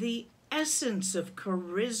 The essence of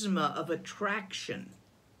charisma, of attraction.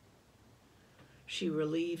 She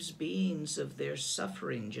relieves beings of their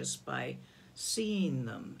suffering just by seeing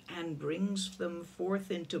them, and brings them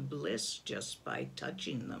forth into bliss just by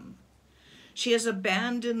touching them. She has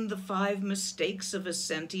abandoned the 5 mistakes of a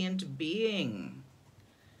sentient being,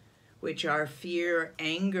 which are fear,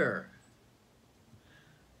 anger,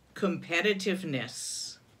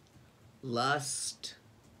 competitiveness, lust,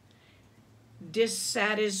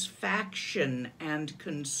 dissatisfaction, and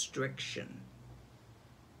constriction.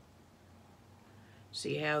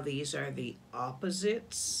 See how these are the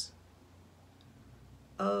opposites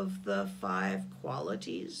of the 5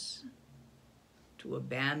 qualities? To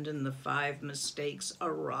abandon the 5 mistakes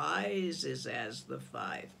arises as the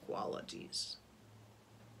 5 qualities.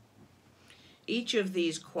 Each of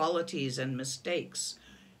these qualities and mistakes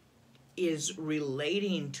is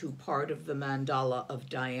relating to part of the mandala of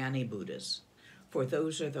Dhyani Buddhas, for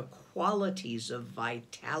those are the qualities of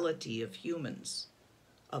vitality of humans,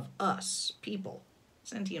 of us, people,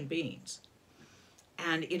 sentient beings.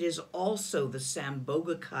 And it is also the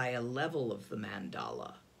Sambhogakaya level of the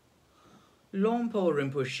mandala. Lompo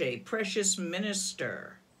Rinpoche, precious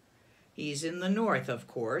minister. He's in the north, of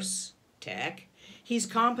course, tech. He's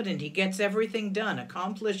competent, he gets everything done,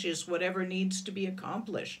 accomplishes whatever needs to be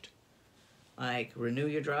accomplished. Like renew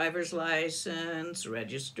your driver's license,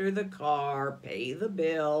 register the car, pay the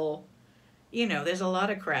bill. You know, there's a lot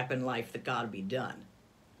of crap in life that gotta be done.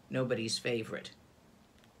 Nobody's favorite.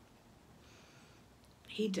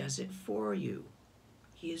 He does it for you.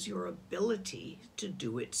 He is your ability to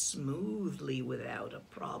do it smoothly without a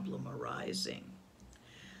problem arising.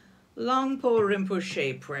 Longpo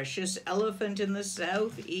Rinpoche, precious elephant in the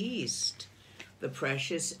southeast. The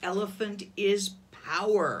precious elephant is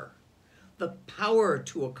power. The power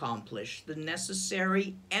to accomplish, the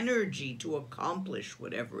necessary energy to accomplish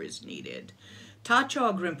whatever is needed.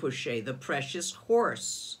 Tachog Rinpoche, the precious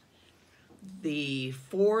horse. The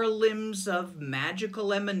 4 limbs of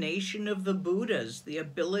magical emanation of the Buddhas, the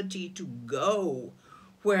ability to go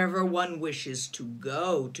wherever one wishes to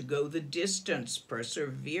go the distance,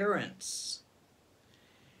 perseverance.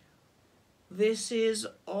 This is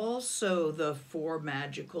also the 4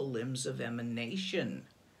 magical limbs of emanation.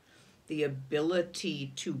 The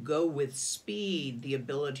ability to go with speed, the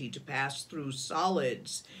ability to pass through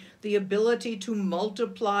solids, the ability to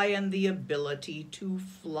multiply, and the ability to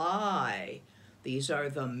fly. These are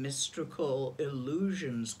the mystical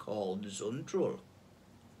illusions called Ngöndro,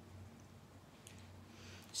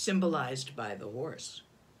 symbolized by the horse.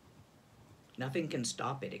 Nothing can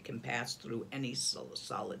stop it. It can pass through any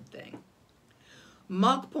solid thing.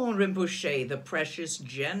 Magpon Rinpoche, the precious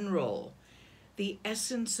general, the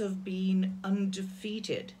essence of being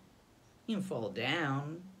undefeated. You can fall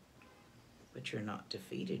down, but you're not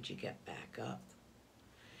defeated. You get back up.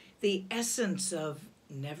 The essence of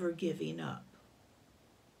never giving up.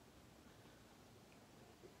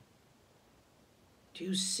 Do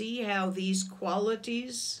you see how these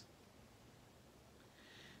qualities?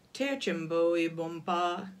 Terchemboi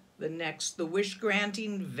Bompa, the next, the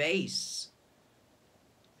wish-granting vase.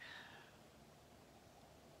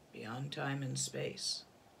 Beyond time and space,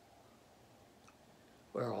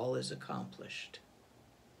 where all is accomplished,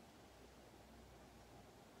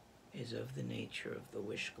 is of the nature of the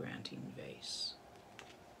wish-granting vase.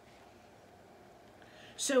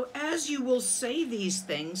 So as you will say these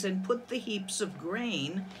things and put the heaps of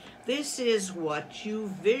grain, this is what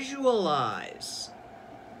you visualize.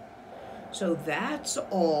 So that's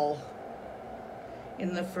all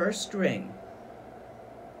in the first ring.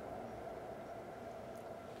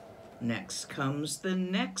 Next comes the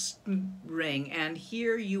next ring, and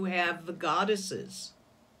here you have the goddesses,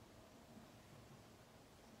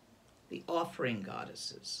 the offering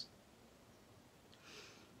goddesses.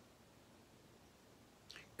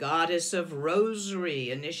 Goddess of rosary,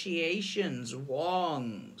 initiations,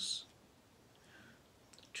 wongs.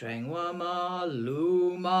 Trengwama,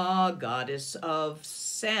 Luma, goddess of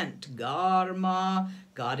scent, Garma,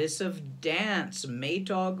 goddess of dance,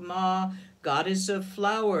 Metogma, goddess of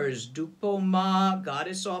flowers, Dupoma,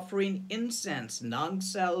 goddess offering incense,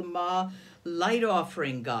 Nangselma, light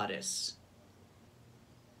offering goddess.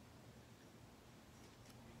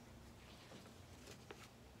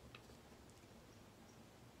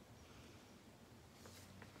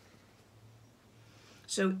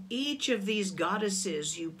 So each of these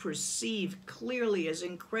goddesses you perceive clearly as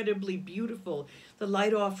incredibly beautiful. The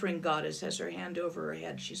light offering goddess has her hand over her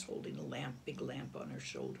head. She's holding a lamp, big lamp on her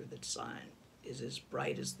shoulder that is as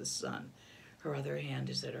bright as the sun. Her other hand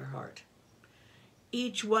is at her heart.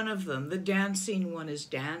 Each one of them, the dancing one is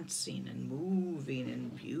dancing and moving in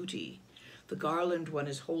beauty. The garland one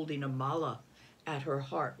is holding a mala at her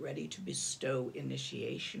heart, ready to bestow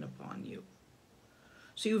initiation upon you.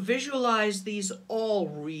 So you visualize these all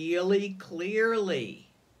really clearly.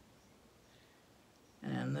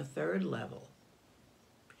 And the third level.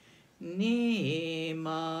 Nima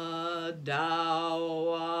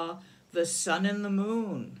Dawa, the sun and the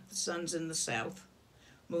moon. The sun's in the south,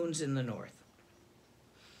 moon's in the north.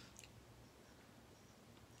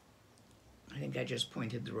 I think I just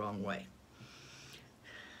pointed the wrong way.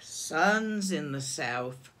 Sun's in the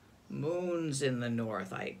south, moon's in the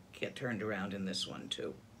north. I get turned around in this one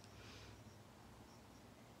too.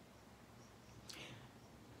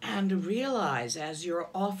 And realize as you're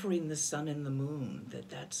offering the sun and the moon that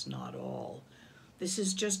that's not all. This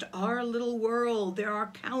is just our little world. There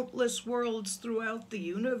are countless worlds throughout the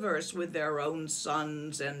universe with their own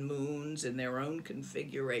suns and moons and their own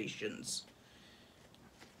configurations.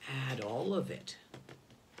 Add all of it.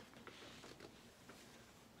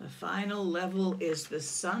 The final level is the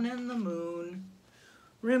sun and the moon.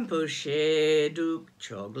 Rinpoche Duk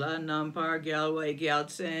Chogla Nampar Gyalwai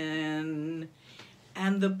Gyaltsen,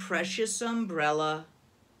 and the precious umbrella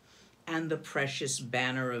and the precious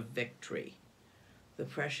banner of victory. The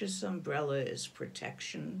precious umbrella is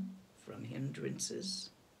protection from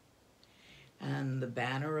hindrances, and the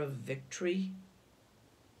banner of victory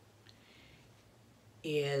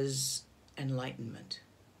is enlightenment,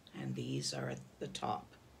 and these are at the top.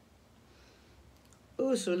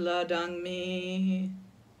 Usula Dangmi.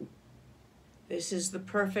 This is the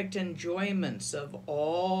perfect enjoyments of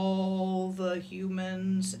all the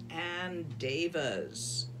humans and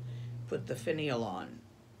devas. Put the finial on.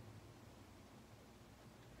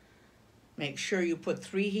 Make sure you put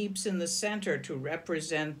 3 heaps in the center to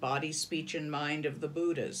represent body, speech, and mind of the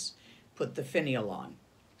Buddhas. Put the finial on.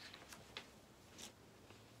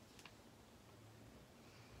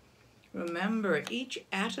 Remember, each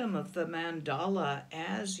atom of the mandala,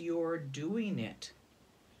 as you're doing it,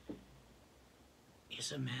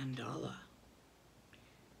 is a mandala.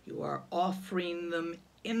 You are offering them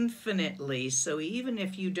infinitely, so even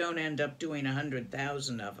if you don't end up doing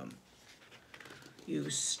 100,000 of them, you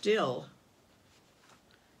still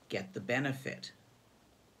get the benefit.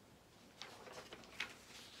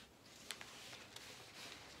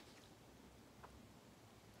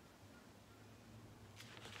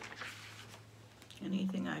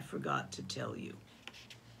 Anything I forgot to tell you?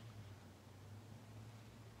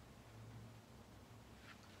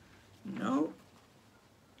 No,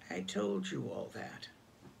 I told you all that.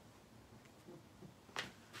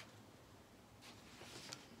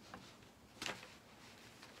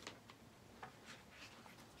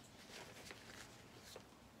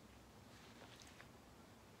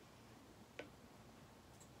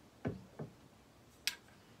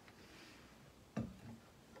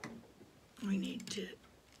 We need to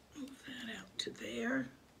move that out to there.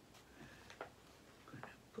 I'm going to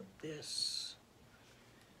put this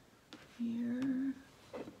here.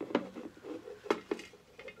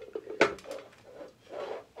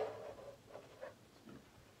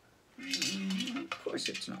 Of course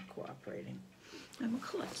it's not cooperating. I'm a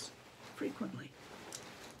klutz, frequently.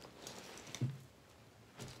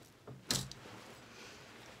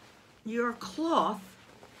 Your cloth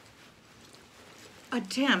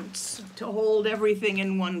attempts to hold everything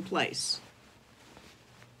in one place.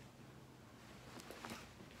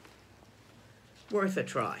 Worth a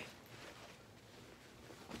try.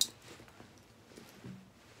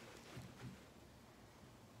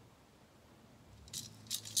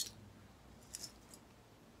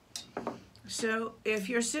 So if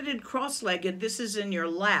you're seated cross-legged, this is in your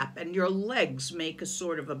lap, and your legs make a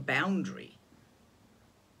sort of a boundary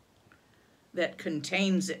that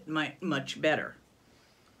contains it much better.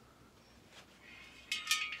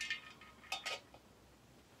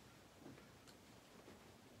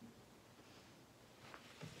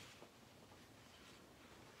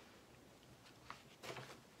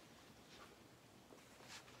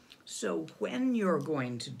 So when you're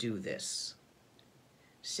going to do this,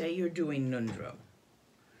 say you're doing Ngöndro,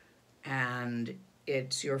 and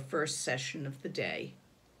it's your first session of the day,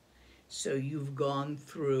 so you've gone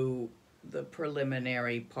through the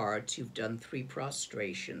preliminary parts, you've done 3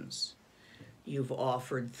 prostrations, you've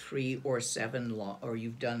offered 3 or 7 or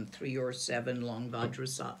you've done 3 or 7 long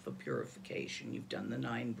Vajrasattva purification, you've done the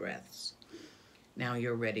 9 breaths. Now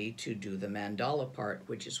you're ready to do the Mandala part,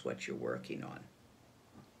 which is what you're working on.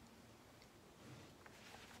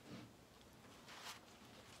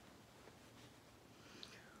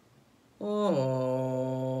 Om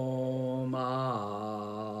Ahong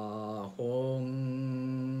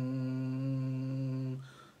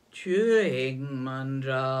Chuig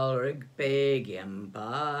Mandral Rigpegem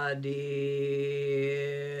Padi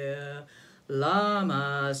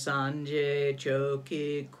Lama Sanje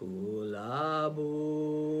Choki Kulabu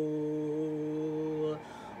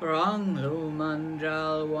Ranglu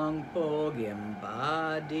Mandral Wangpo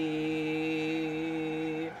Gimpadi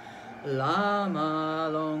Lama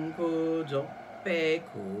Longku Dzogpe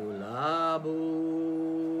Kulabu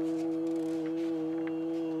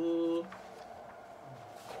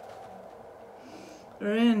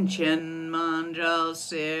Rinchen Mandral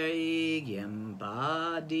Seri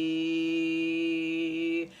Gimpadi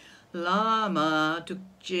Lama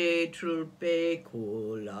Tukche Trulpe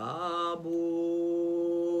Kulabu.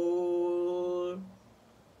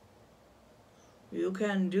 You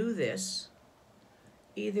can do this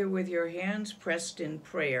either with your hands pressed in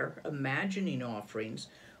prayer, imagining offerings,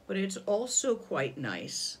 but it's also quite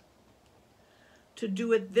nice to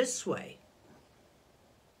do it this way.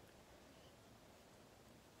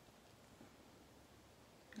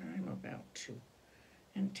 I'm about to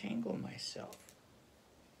entangle myself.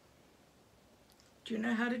 Do you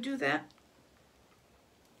know how to do that?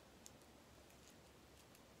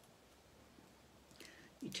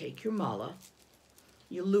 You take your mala,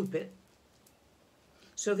 you loop it,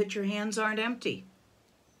 so that your hands aren't empty.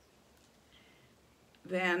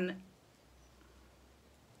 Then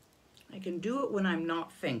I can do it when I'm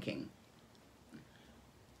not thinking.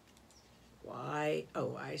 Why?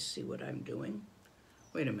 Oh, I see what I'm doing.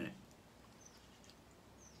 Wait a minute.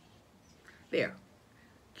 There.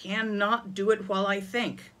 Cannot do it while I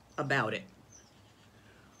think about it.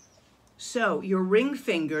 So your ring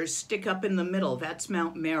fingers stick up in the middle. That's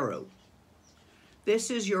Mount Meru.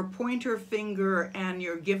 This is your pointer finger and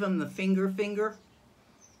your give 'em the finger.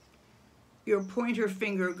 Your pointer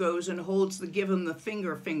finger goes and holds the give 'em the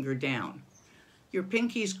finger down. Your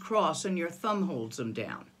pinkies cross and your thumb holds them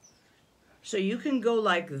down. So you can go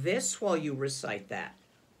like this while you recite that.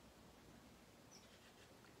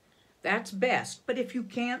 That's best, but if you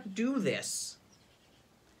can't do this,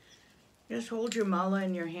 just hold your mala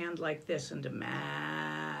in your hand like this and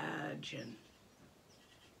imagine.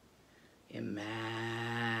 Imagine.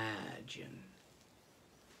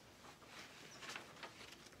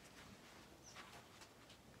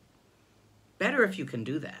 Better if you can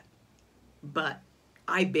do that. But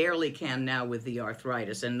I barely can now with the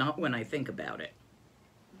arthritis, and not when I think about it.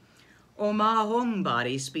 Om Ahom,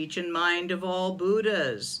 body, speech, and mind of all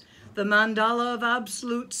Buddhas. The mandala of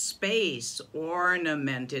absolute space,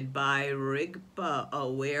 ornamented by Rigpa,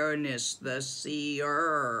 awareness, the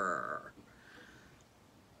seer.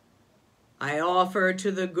 I offer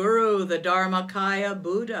to the Guru, the Dharmakaya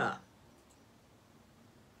Buddha,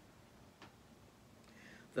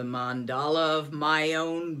 the mandala of my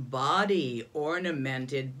own body,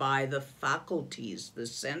 ornamented by the faculties, the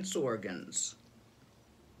sense organs.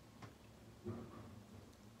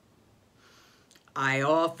 I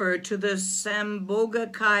offer to the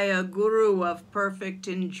Sambhogakaya Guru of perfect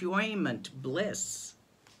enjoyment, bliss.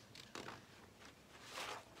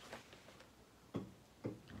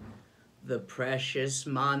 The precious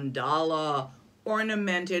mandala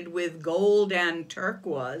ornamented with gold and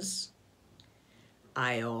turquoise.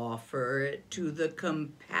 I offer it to the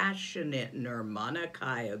compassionate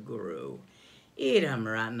Nirmanakaya Guru. Idam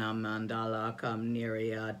ratna mandala kam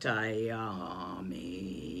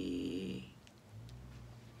niryatayami.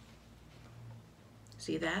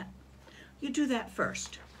 See that? You do that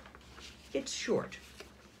first. It's short.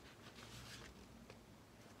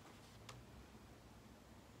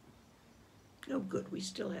 Oh, good, we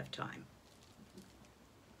still have time.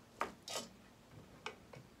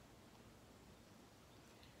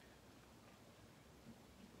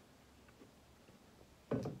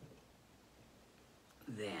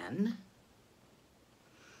 Then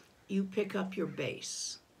you pick up your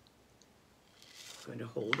base. I'm going to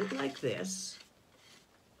hold it like this,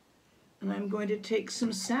 and I'm going to take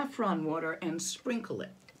some saffron water and sprinkle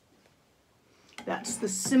it. That's the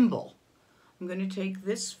symbol. I'm going to take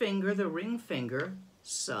this finger, the ring finger,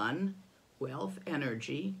 sun, wealth,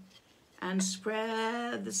 energy, and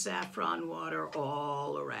spread the saffron water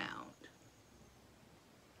all around.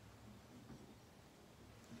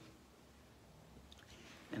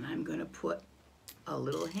 And I'm going to put a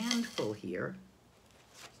little handful here.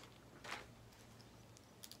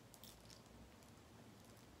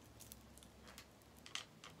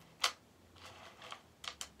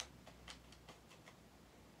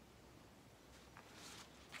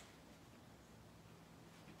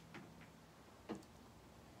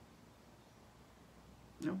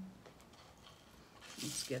 No.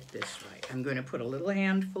 Let's get this right. I'm going to put a little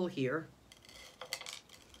handful here.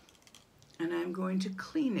 And I'm going to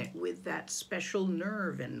clean it with that special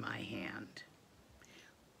nerve in my hand,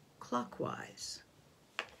 clockwise.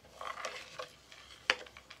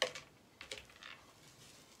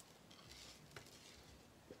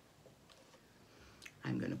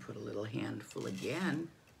 I'm going to put a little handful again,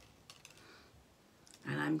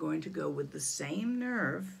 and I'm going to go with the same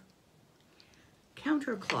nerve,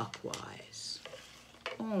 counterclockwise.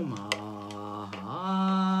 Om Ahom.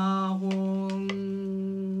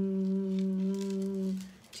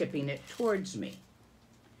 Tipping it towards me.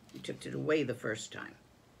 You tipped it away the first time.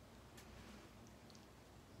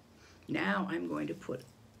 Now I'm going to put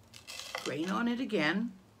grain on it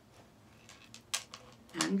again,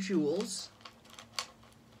 and jewels.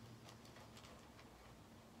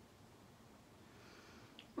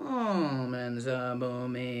 Om Enza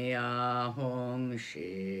Bumi Ahong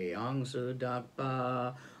Shi Ang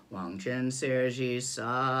Sudakpa Wang Chen Serji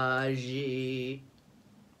Saji.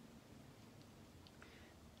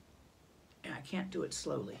 I can't do it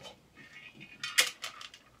slowly.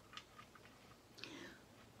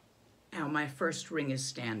 Now my first ring is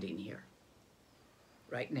standing here.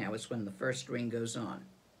 Right now is when the first ring goes on.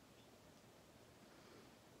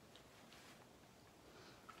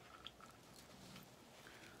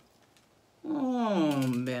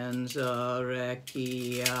 Om Benza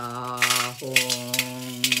Reki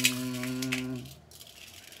Ahong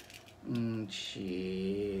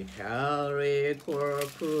Chi Kari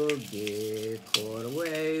Korkugi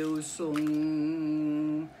Korwe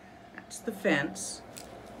Usung. That's the fence.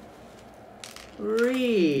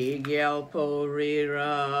 Re Gyalpo Re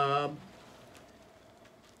Rab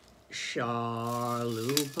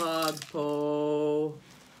Sharlupagpo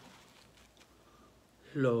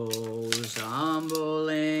Lo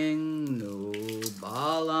Zamboling Nu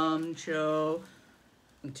Balam Cho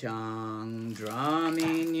Tang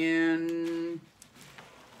Draminyan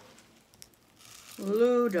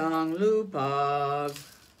Ludang Lupag.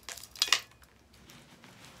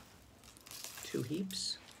 2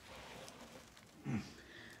 heaps.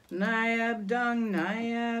 Nayab Dung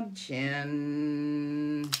Nayab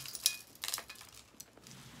Chin.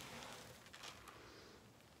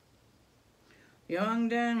 Yang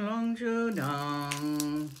Dan Long Chu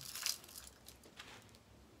Dang.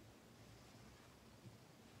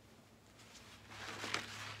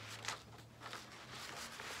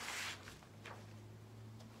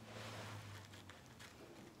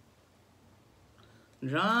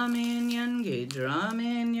 Dramin Yange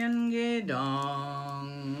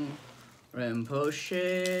Dong.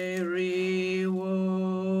 Rinpoche Riwo.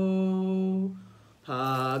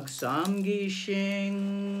 Pag Samgi Shing.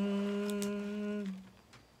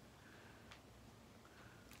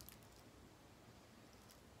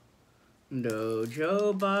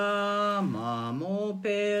 Dojo Ba Mamo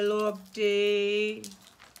Pelokti.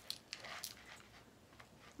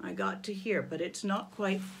 I got to here, but it's not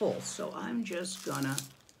quite full, so I'm just gonna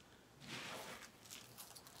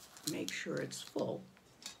make sure it's full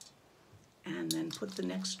and then put the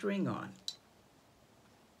next string on.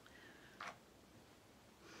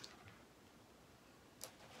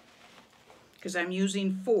 Because I'm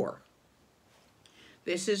using 4.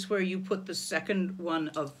 This is where you put the second one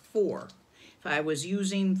of 4. If I was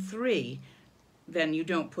using 3, then you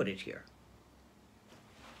don't put it here.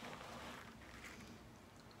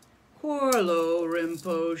 Korlo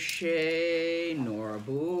Rinpoche,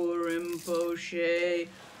 Norbu Rinpoche,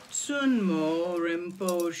 Sunmo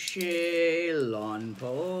Rinpoche,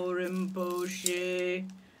 Lonpo Rinpoche,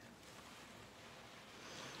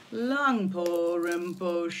 Langpo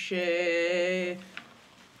Rinpoche,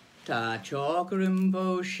 Tachok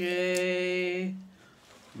Rinpoche,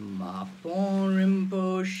 Mapon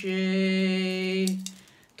Rinpoche,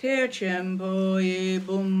 Terchempo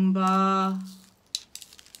Bumba.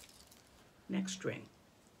 Next string.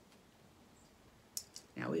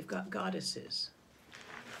 Now we've got goddesses.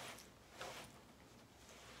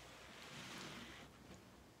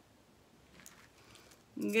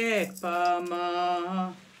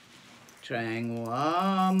 Gekpama,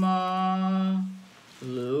 Trangwama,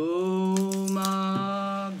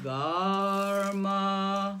 Luma,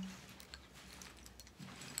 Garma,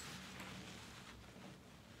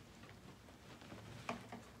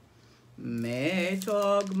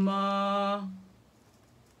 Metogma,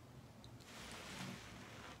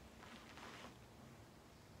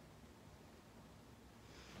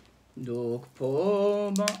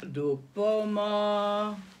 Dukpoma,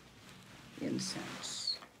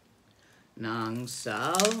 incense, Nang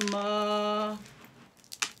Salma,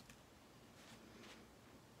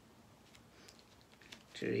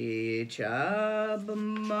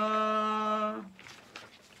 Trichabma,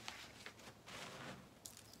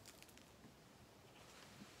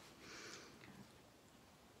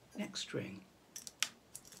 next string.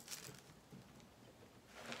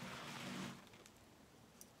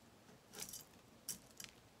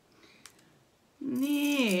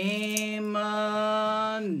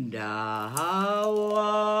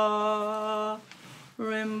 Nimandawa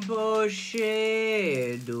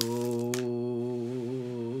Rinpoche Do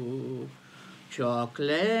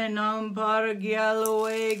Choklenam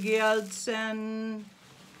Pargyalwe Gyaltsen.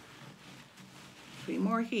 3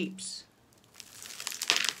 more heaps.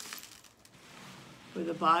 For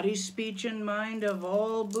the body, speech, and mind of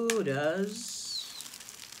all Buddhas.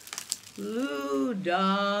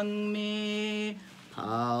 Ludang mi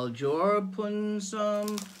paljor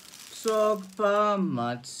punsum sokpa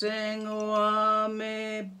matseng wa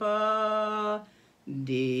me pa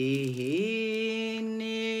dihini.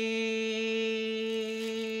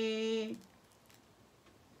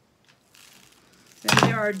 And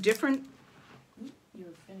there are different,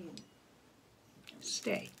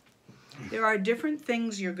 stay. There are different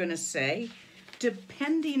things you're going to say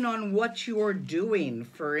depending on what you're doing.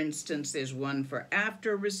 For instance, there's one for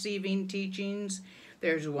after receiving teachings.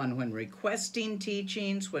 There's one when requesting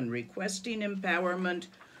teachings, when requesting empowerment.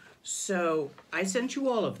 So I sent you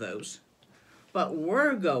all of those. But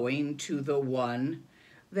we're going to the one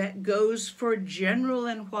that goes for general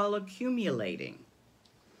and while accumulating.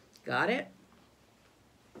 Got it?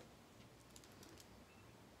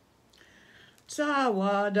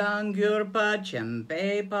 Sawadang Gyurpa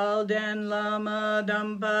Chempe Palden Lama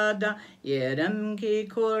Dampada Yedem Ki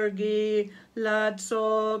Korgi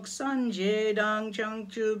Latsok Sanje Dang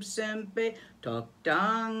Changchub Sempe Tok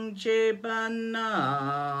Dang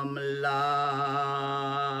Chepanam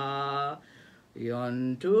La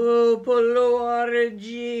Yontu Puluargio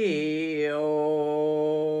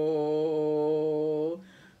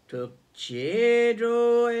Tuk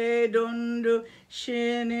Chedro Edundu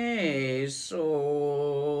Shene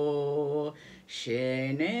so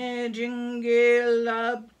Shene Jingil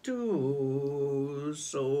up to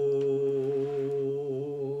soul.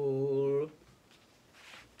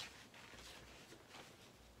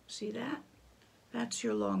 See that? That's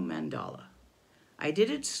your long mandala. I did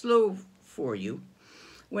it slow for you.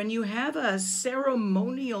 When you have a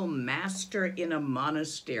ceremonial master in a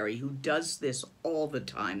monastery who does this all the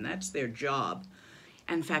time, that's their job.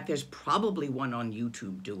 In fact, there's probably one on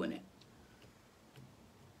YouTube doing it.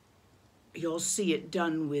 you'll see it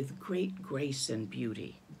done with great grace and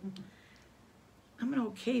beauty. I'm an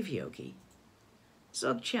old cave yogi.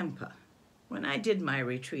 Dzogchen. When I did my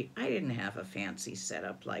retreat, I didn't have a fancy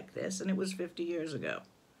setup like this, and it was 50 years ago.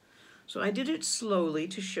 So I did it slowly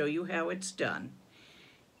to show you how it's done.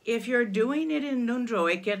 If you're doing it in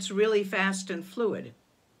Ngöndro, it gets really fast and fluid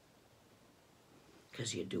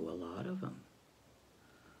because you do a lot of them.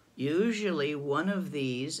 Usually one of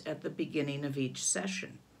these at the beginning of each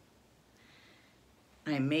session.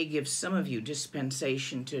 I may give some of you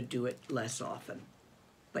dispensation to do it less often,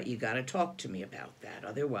 but you got to talk to me about that.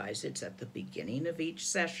 Otherwise, it's at the beginning of each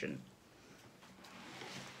session.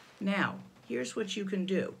 Now, here's what you can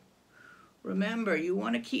do. Remember, you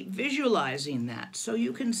want to keep visualizing that, so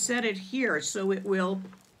you can set it here so it will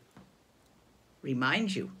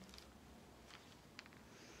remind you.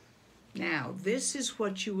 Now, this is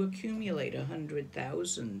what you accumulate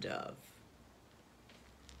 100,000 of.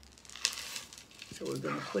 So we're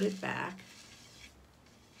going to put it back.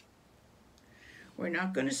 We're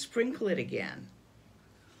not going to sprinkle it again.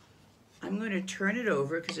 I'm going to turn it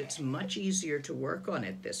over because it's much easier to work on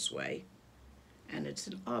it this way. And it's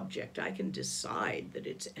an object. I can decide that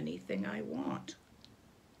it's anything I want.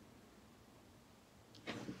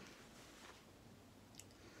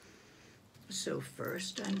 So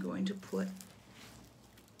first I'm going to put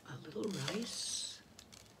a little rice.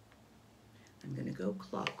 I'm going to go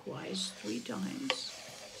clockwise 3 times.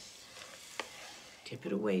 Tip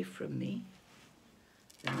it away from me.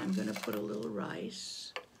 Then I'm going to put a little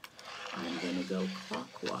rice. I'm going to go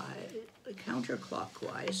clockwise,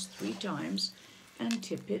 counterclockwise 3 times and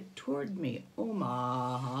tip it toward me. Om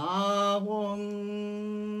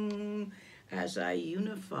as I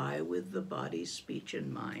unify with the body, speech,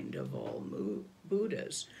 and mind of all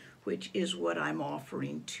Buddhas, which is what I'm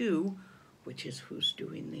offering to, which is who's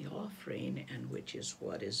doing the offering, and which is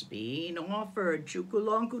what is being offered.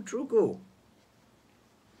 Chukulanku truku.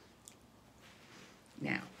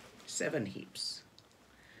 Now, 7 heaps.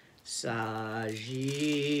 Saji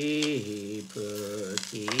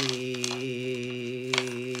puki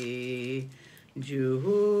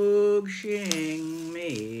juk shing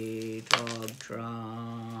me tog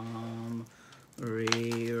tram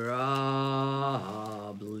ri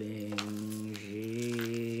rab ling ji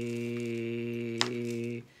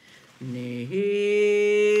ni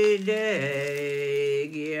de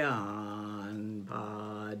gyan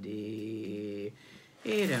padi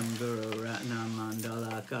idam guru ratna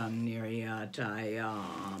mandala kam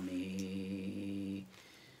niryatayami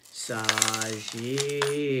saji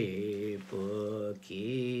puki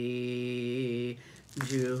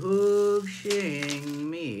juk shing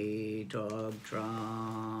mi tog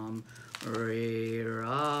tram ri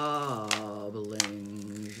rab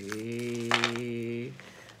ling ji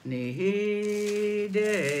ni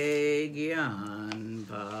de gyan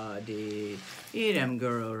padi idam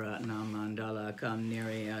guru ratna mandala kam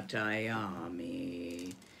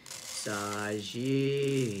niryatayami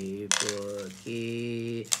saji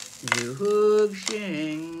puki juk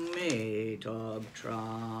shing me tog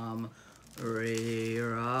tram ri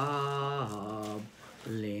rab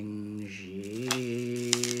ling ji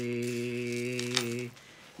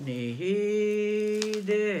ni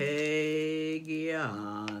de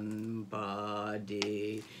gyan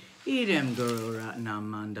padi idam guru ratna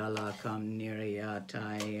mandala kam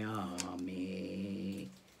niryatayami.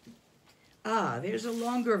 There's a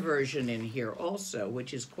longer version in here also,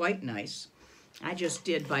 which is quite nice. I just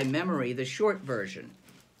did by memory the short version.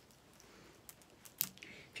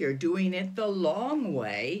 If you're doing it the long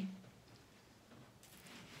way,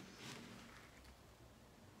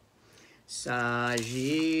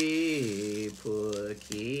 Saji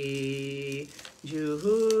puki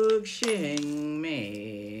juk shing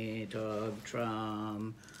me tog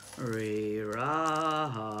tram ri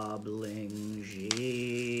rab ling ji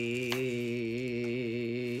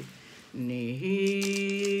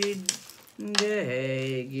ni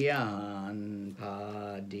de gyan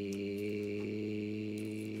padi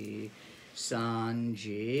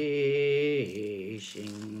sanji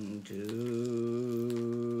shing tu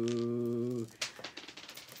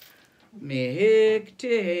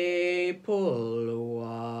mikte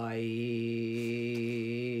polwai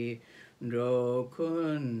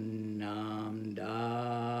dokun nam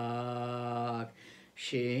dak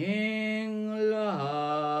shing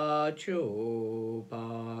la cho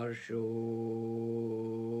parsho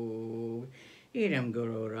idam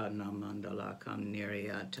guru ratna mandala kam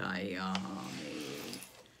niryatayami.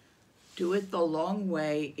 Do it the long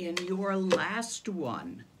way in your last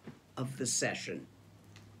one of the session.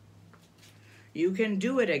 You can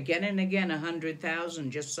do it again and again, 100,000.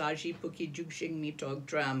 Just saji puki juk shing mi tog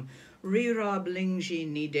tram Rirab lingji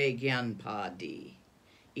nide gyanpa di.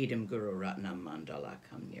 Idam Guru Ratnam Mandala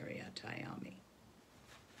Kam Niryatayami.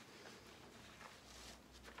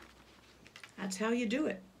 That's how you do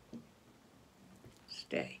it.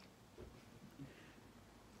 Stay.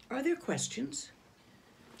 Are there questions?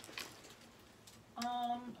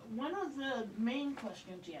 One of the main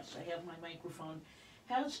questions, yes, I have my microphone,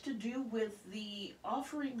 has to do with the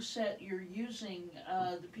offering set you're using.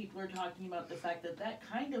 The people are talking about the fact that that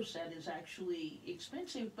kind of set is actually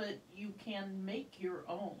expensive, but you can make your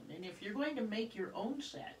own. And if you're going to make your own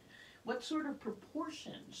set, what sort of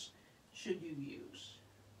proportions should you use?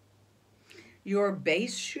 Your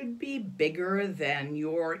base should be bigger than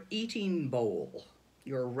your eating bowl,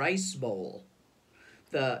 your rice bowl,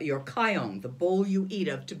 your kayong, the bowl you eat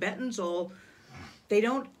of. Tibetans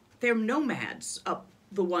they're nomads up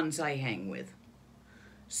the ones I hang with.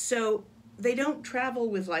 So they don't travel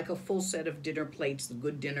with like a full set of dinner plates, the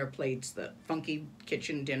good dinner plates, the funky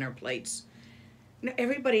kitchen dinner plates. No,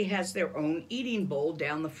 everybody has their own eating bowl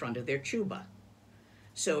down the front of their chuba.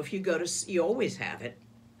 So if you you always have it.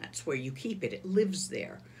 That's where you keep it. It lives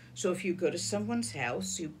there. So if you go to someone's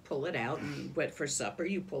house, you pull it out, and for supper,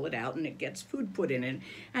 you pull it out and it gets food put in it,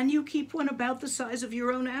 and you keep one about the size of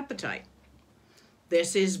your own appetite.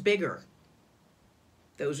 This is bigger.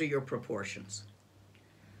 Those are your proportions.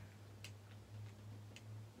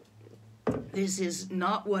 This is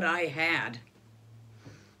not what I had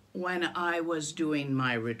when I was doing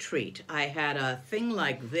my retreat. I had a thing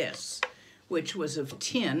like this, which was of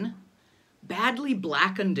tin, badly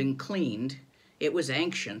blackened and cleaned. It was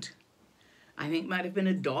ancient. I think it might have been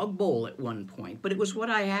a dog bowl at one point, but it was what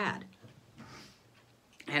I had.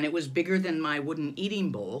 And it was bigger than my wooden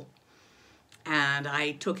eating bowl. And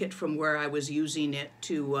I took it from where I was using it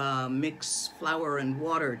to mix flour and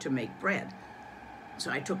water to make bread. So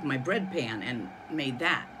I took my bread pan and made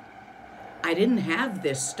that. I didn't have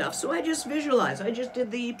this stuff, so I just visualized. I just did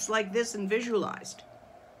the heaps like this and visualized.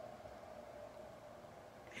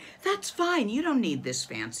 That's fine. You don't need this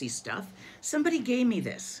fancy stuff. Somebody gave me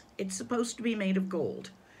this. It's supposed to be made of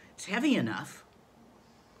gold. It's heavy enough,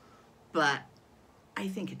 but I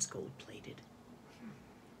think it's gold-plated.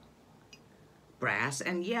 Brass,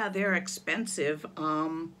 and yeah, they're expensive.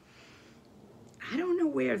 I don't know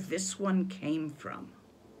where this one came from.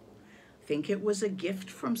 I think it was a gift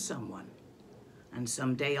from someone, and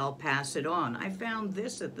someday I'll pass it on. I found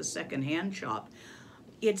this at the second-hand shop.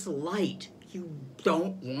 It's light. You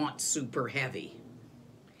don't want super heavy.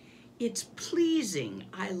 It's pleasing.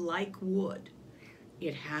 I like wood.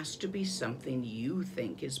 It has to be something you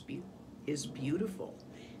think is beautiful.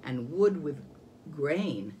 And wood with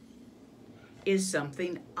grain is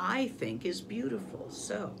something I think is beautiful.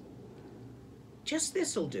 So just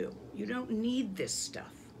this'll do. You don't need this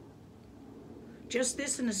stuff. Just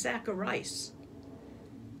this and a sack of rice.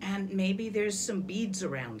 And maybe there's some beads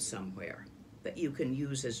around somewhere that you can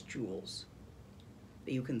use as jewels,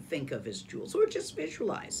 that you can think of as jewels, or just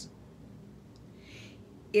visualize.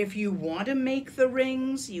 If you want to make the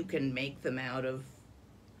rings, you can make them out of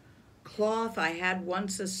cloth. I had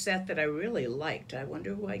once a set that I really liked. I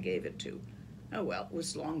wonder who I gave it to. Oh well, it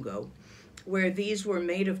was long ago, where these were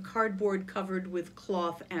made of cardboard covered with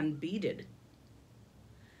cloth and beaded.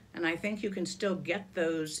 And I think you can still get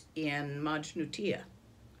those in Majnutia.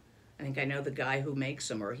 I think I know the guy who makes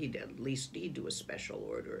them, or at least he'd do a special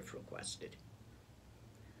order if requested.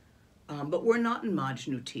 But we're not in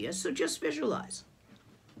Majnutia, so just visualize.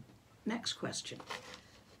 Next question.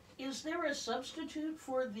 Is there a substitute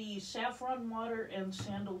for the saffron water and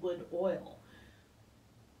sandalwood oil?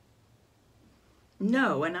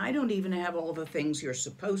 No, and I don't even have all the things you're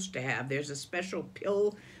supposed to have. There's a special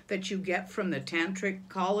pill that you get from the Tantric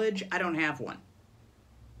College. I don't have one.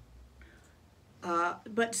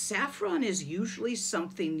 But saffron is usually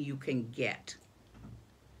something you can get.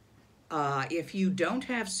 If you don't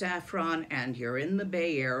have saffron and you're in the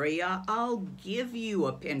Bay Area, I'll give you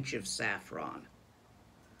a pinch of saffron.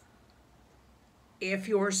 If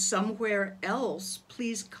you're somewhere else,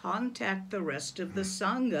 please contact the rest of the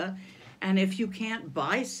Sangha. And if you can't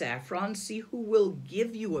buy saffron, see who will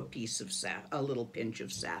give you a little pinch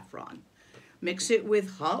of saffron. Mix it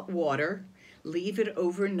with hot water, leave it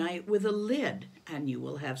overnight with a lid, and you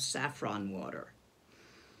will have saffron water.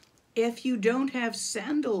 If you don't have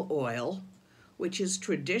sandal oil, which is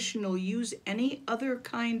traditional, use any other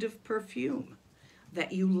kind of perfume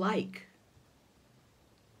that you like.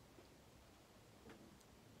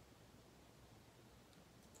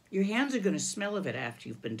 Your hands are going to smell of it after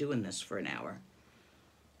you've been doing this for an hour.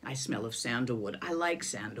 I smell of sandalwood. I like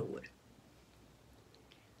sandalwood.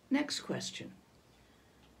 Next question.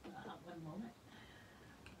 One moment.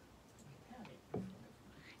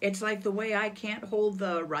 It's like the way I can't hold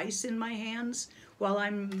the rice in my hands while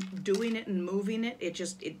I'm doing it and moving it.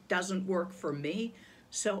 It doesn't work for me.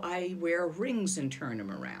 So I wear rings and turn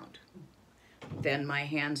them around. Then my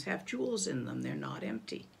hands have jewels in them. They're not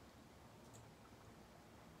empty.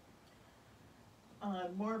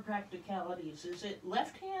 More practicalities. Is it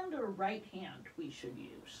left hand or right hand we should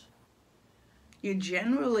use? You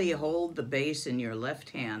generally hold the base in your left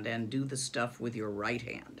hand and do the stuff with your right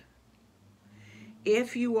hand.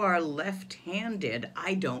 If you are left-handed,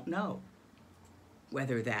 I don't know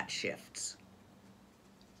whether that shifts.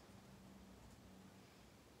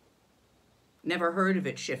 Never heard of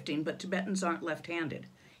it shifting, but Tibetans aren't left-handed.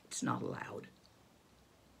 It's not allowed.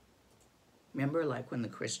 Remember, like when the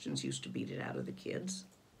Christians used to beat it out of the kids?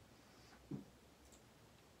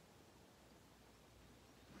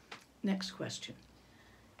 Next question.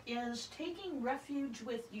 Is taking refuge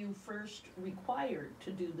with you first required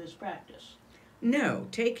to do this practice? No,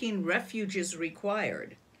 taking refuge is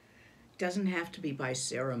required. Doesn't have to be by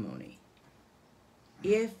ceremony.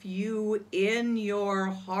 If you, in your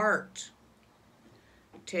heart,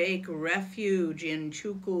 take refuge in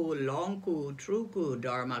Chuku, Lonku, Truku,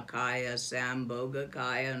 Dharmakaya,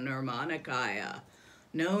 Sambhogakaya, Nirmanakaya,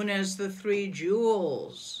 known as the three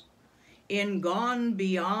jewels, in gone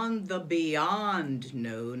beyond the beyond,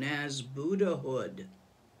 known as Buddhahood,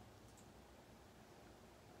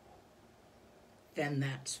 then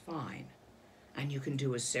that's fine. And you can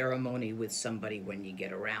do a ceremony with somebody when you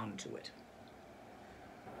get around to it.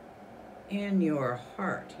 In your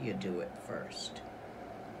heart, you do it first.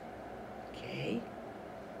 Okay?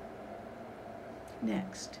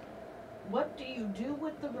 Next. What do you do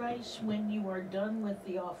with the rice when you are done with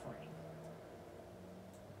the offering?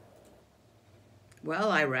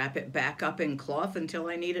 Well, I wrap it back up in cloth until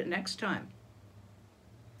I need it next time.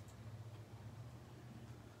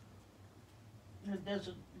 It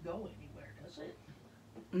doesn't go anywhere, does it?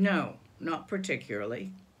 No, not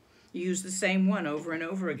particularly. You use the same one over and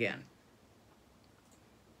over again.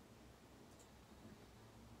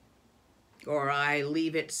 Or I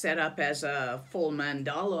leave it set up as a full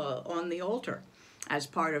mandala on the altar as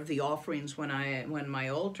part of the offerings when my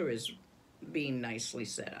altar is being nicely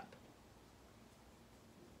set up,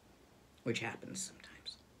 which happens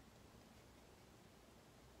sometimes.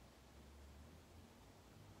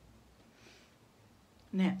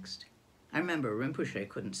 Next. I remember Rinpoche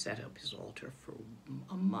couldn't set up his altar for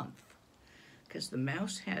a month because the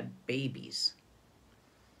mouse had babies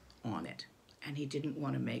on it, and he didn't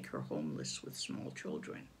want to make her homeless with small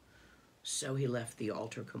children. So he left the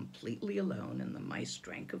altar completely alone, and the mice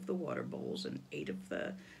drank of the water bowls and ate of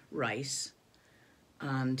the rice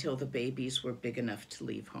until the babies were big enough to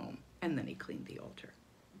leave home, and then he cleaned the altar.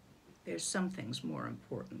 There's some things more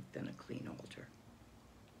important than a clean altar.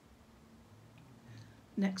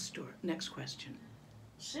 Next question.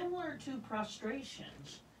 Similar to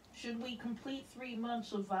prostrations, should we complete 3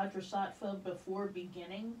 months of Vajrasattva before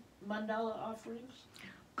beginning mandala offerings?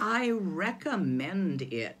 I recommend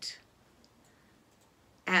it,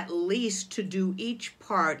 at least to do each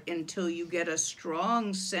part until you get a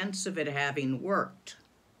strong sense of it having worked,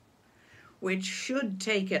 which should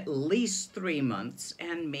take at least 3 months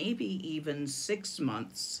and maybe even 6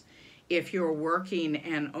 months if you're working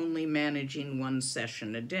and only managing one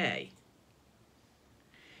session a day.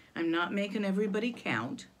 I'm not making everybody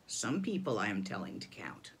count. Some people I am telling to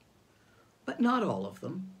count, but not all of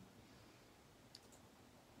them.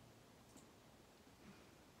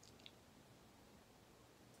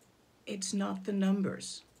 It's not the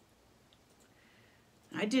numbers.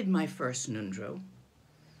 I did my first Ngöndro.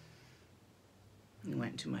 I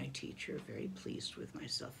went to my teacher, very pleased with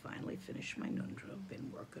myself, finally finished my Ngöndro,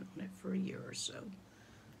 been working on it for a year or so.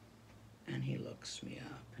 And he looks me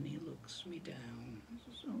up and he looks me down,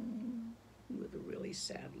 with a really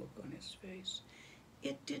sad look on his face.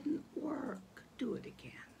 It didn't work. Do it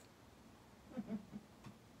again.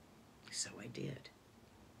 So I did.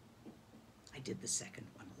 I did the second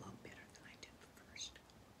one a lot better than I did the first.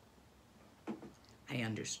 I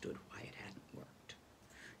understood why it hadn't worked.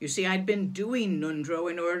 You see, I'd been doing Ngöndro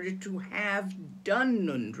in order to have done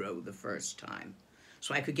Ngöndro the first time,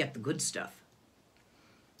 so I could get the good stuff,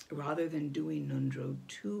 rather than doing Ngöndro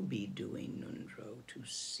to be doing Ngöndro, to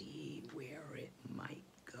see where it might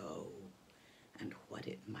go and what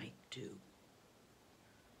it might do.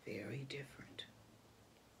 Very different.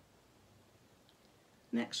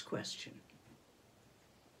 Next question.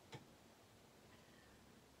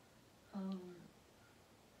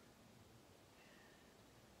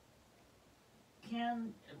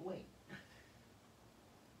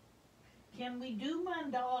 Can we do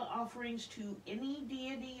mandala offerings to any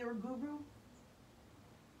deity or guru?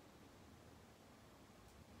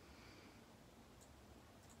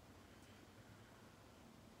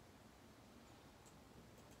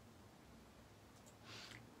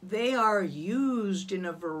 They are used in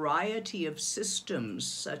a variety of systems,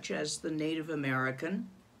 such as the Native American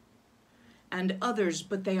and others,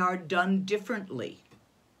 but they are done differently.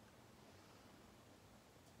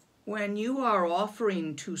 When you are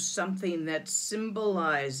offering to something that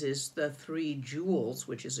symbolizes the three jewels,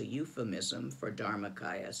 which is a euphemism for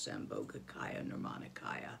Dharmakaya, Sambhogakaya,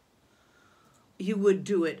 Nirmanakaya, you would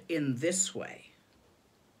do it in this way.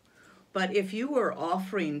 But if you were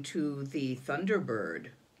offering to the Thunderbird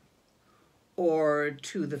or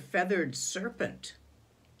to the feathered serpent,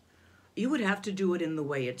 you would have to do it in the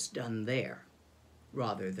way it's done there,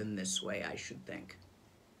 rather than this way, I should think.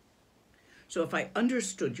 So if I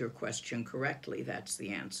understood your question correctly, that's the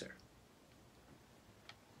answer.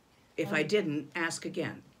 If I didn't, ask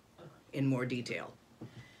again in more detail.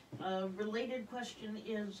 A related question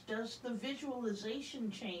is, does the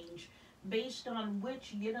visualization change based on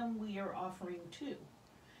which yidam we are offering to?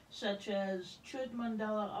 Such as chud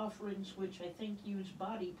mandala offerings, which I think use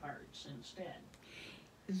body parts instead.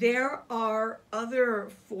 There are other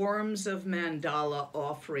forms of mandala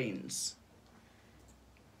offerings.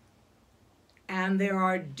 And there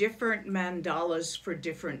are different mandalas for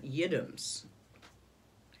different yidams.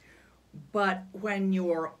 But when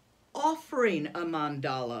you're offering a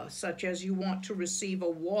mandala, such as you want to receive a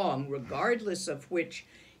wong, regardless of which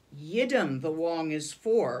yidam the wong is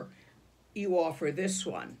for, you offer this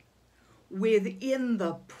one. Within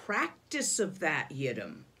the practice of that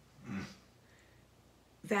yidam's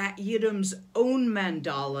own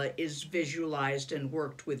mandala is visualized and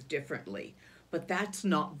worked with differently. But that's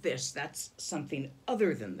not this, that's something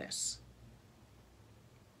other than this.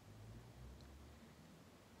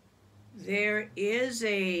 There is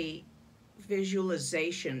a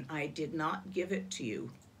visualization, I did not give it to you,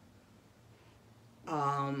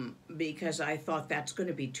 because I thought that's going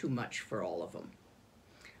to be too much for all of them,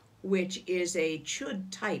 which is a chud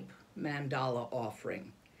type mandala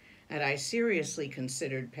offering. And I seriously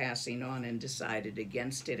considered passing on and decided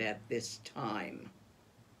against it at this time.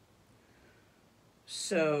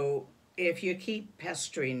 So if you keep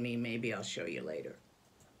pestering me, maybe I'll show you later.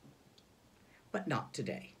 But not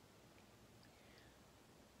today.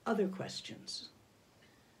 Other questions?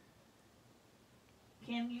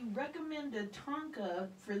 Can you recommend a tanka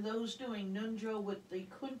for those doing Ngöndro with the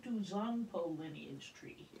Kuntu Zangpo lineage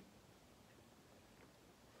tree?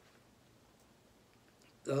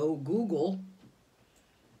 Go Google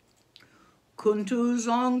Kuntu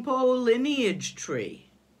Zangpo lineage tree.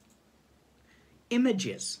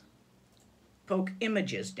 Images. Poke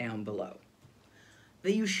images down below.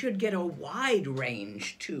 That you should get a wide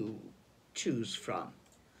range to choose from.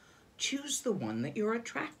 Choose the one that you're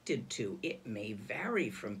attracted to. It may vary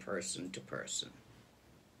from person to person.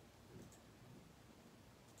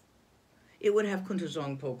 It would have Kuntu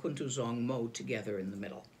Zangpo, Kuntu Zangmo together in the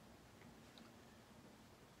middle.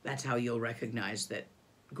 That's how you'll recognize that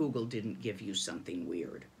Google didn't give you something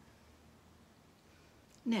weird.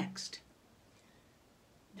 Next.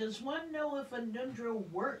 Does one know if a Ngöndro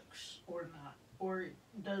works or not? Or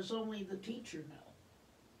does only the teacher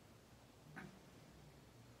know?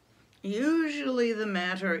 Usually the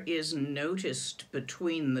matter is noticed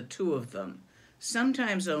between the two of them.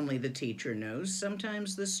 Sometimes only the teacher knows,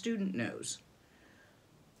 sometimes the student knows.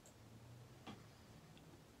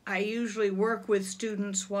 I usually work with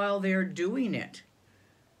students while they're doing it.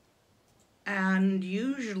 And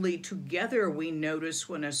usually together we notice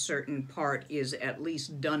when a certain part is at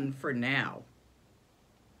least done for now.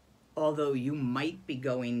 Although you might be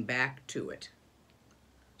going back to it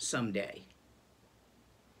someday.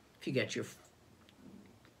 If you get your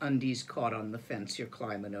undies caught on the fence you're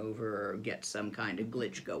climbing over, or get some kind of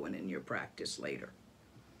glitch going in your practice later.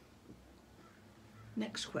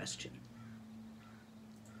 Next question.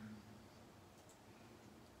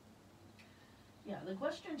 Yeah, the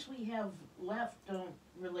questions we have left don't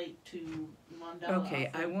relate to Mandala.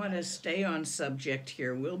 Okay, I want to stay on subject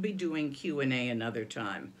here. We'll be doing Q&A another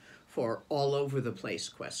time for all over the place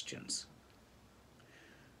questions.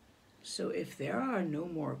 So if there are no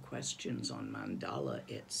more questions on mandala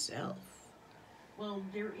itself. Well,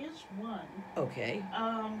 there is one. Okay.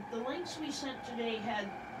 The links we sent today had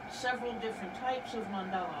several different types of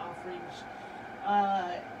mandala offerings.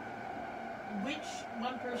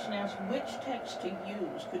 One person asked which text to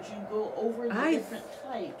use. Could you go over the different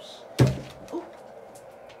types? Oh.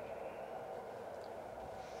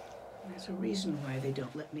 There's a reason why they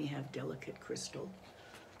don't let me have delicate crystal.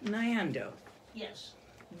 Nyando. Yes.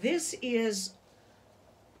 This is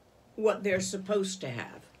what they're supposed to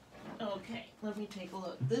have. Okay, let me take a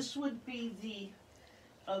look. This would be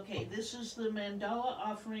this is the mandala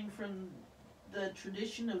offering from the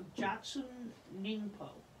tradition of Jatsun Ningpo.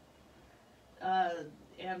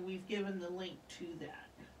 and we've given the link to that.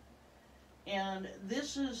 And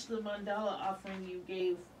this is the mandala offering you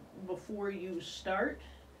gave before you start,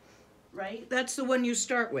 right? That's the one you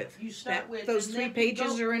start with. You start with those and 3 then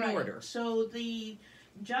pages go, are in right. order. So the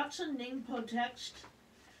Jakson Ningpo text,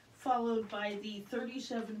 followed by the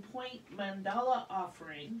 37-point mandala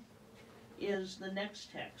offering, is the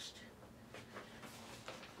next text.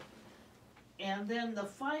 And then the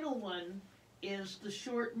final one is the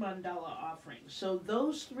short mandala offering. So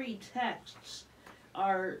those 3 texts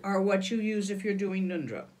are what you use if you're doing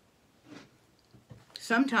Ngöndro.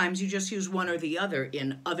 Sometimes you just use one or the other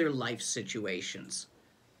in other life situations.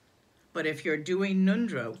 But if you're doing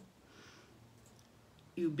Ngöndro,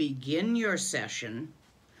 you begin your session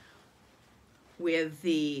with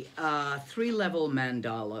the 3-level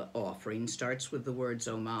mandala offering. Starts with the words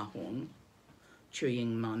Omahong,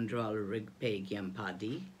 Chuying Mandral Rigpe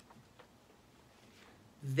Gyempadi.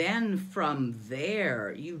 Then from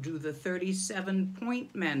there, you do the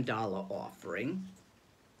 37-point mandala offering.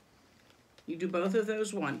 You do both of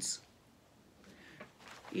those once.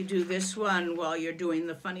 You do this one while you're doing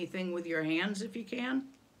the funny thing with your hands, if you can.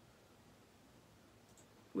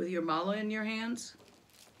 With your mala in your hands.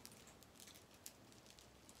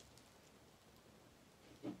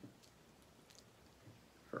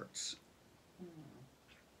 Hurts.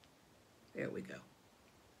 There we go.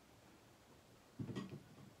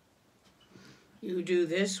 You do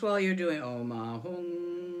this while you're doing Omahong,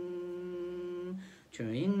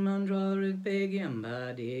 Chuying Mandral Rigpe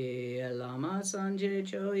Gyempadi, Lama Sanje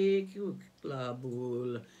Choi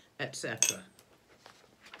Kuklabul, etc.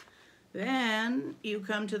 Then you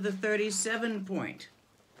come to the 37-point.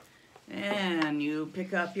 And you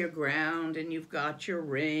pick up your ground and you've got your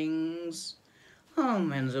rings. Hong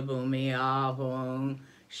Menzabumi Ahong,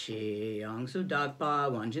 Shi Yang Su Dakpa,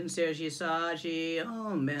 Wanjin Ser Shi Sa Shi,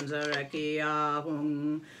 Hong Menzareki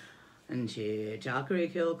Ahong, and Shi Chakri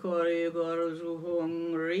Kilkori Goru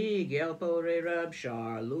Hong, Ri Gelpo Re Rab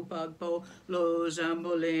Shar, Lupagpo, Lo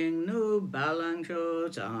Zamboling, Nu Balang Cho,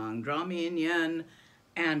 Tang Draminyan,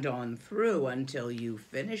 and on through until you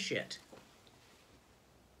finish it.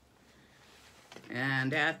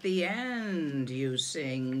 And at the end, you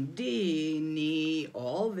sing Di, Ni,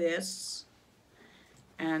 all this,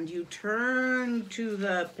 and you turn to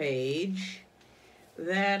the page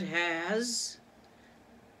that has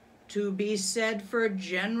to be said for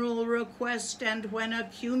general request and when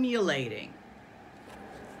accumulating.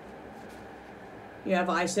 You have,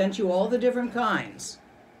 I sent you all the different kinds.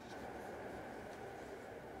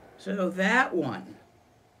 So that one.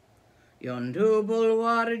 Yondu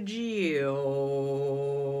bulwargio,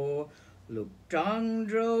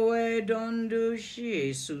 luktangdro e dondu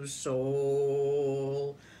shi su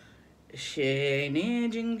sol, sheni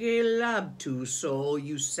jingilab tu sol,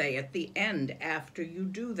 you say at the end after you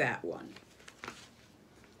do that one.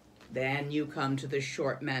 Then you come to the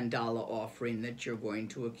short mandala offering that you're going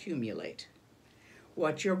to accumulate.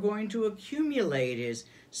 What you're going to accumulate is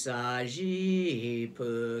Saji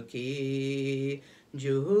Puki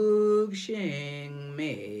Jug Shing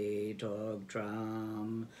Me Tog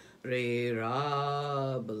Tram Re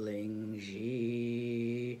Rabling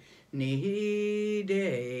Ji Ni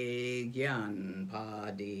De Gyan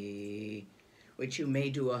Padi, which you may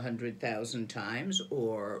do 100,000 times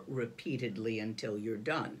or repeatedly until you're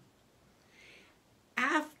done.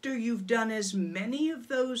 After you've done as many of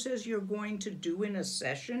those as you're going to do in a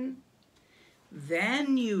session,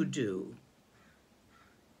 then you do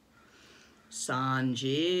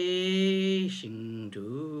Sanji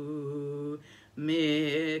Shingdu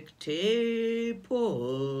Mikte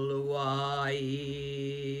Polwai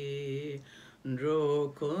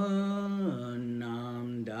Drokun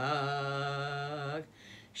Namdak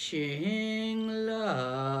Shing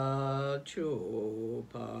La Cho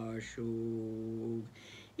Pashug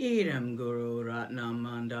Idam Guru Ratna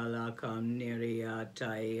Mandala Kam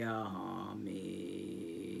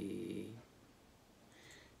Niriyatayami.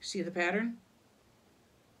 See the pattern?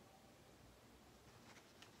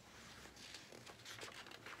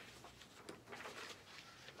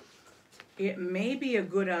 It may be a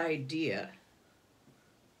good idea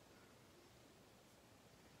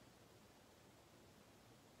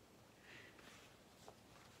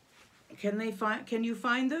Can you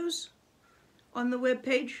find those on the web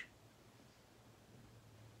page?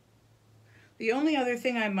 The only other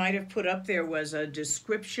thing I might have put up there was a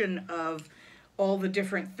description of all the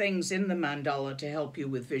different things in the mandala to help you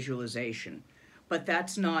with visualization. But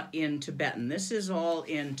that's not in Tibetan. This is all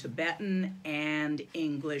in Tibetan and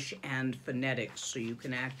English and phonetics, so you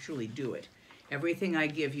can actually do it. Everything I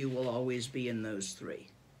give you will always be in those 3.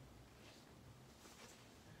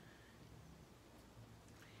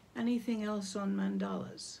 Anything else on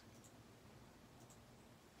mandalas?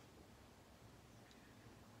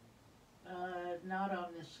 Not on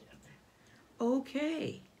this end.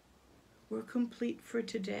 Okay, we're complete for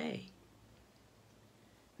today.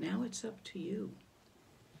 Now it's up to you.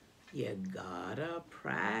 You gotta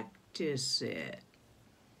practice it.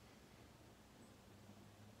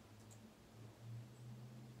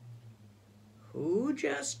 Who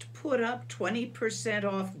just put up 20%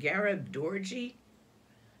 off Garib Dorji?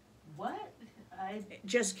 What? It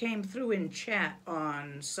just came through in chat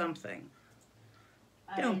on something.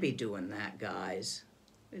 Don't be doing that, guys.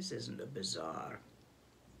 This isn't a bazaar.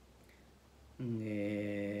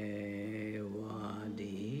 Ngewadi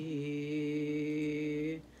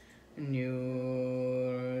Nyurnuna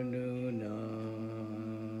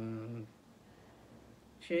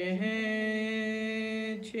Che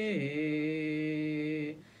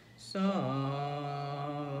Che Sa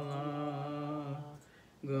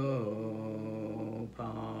Go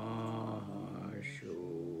Pashu.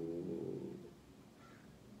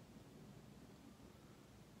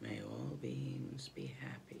 May all beings be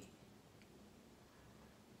happy.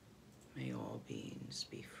 May all beings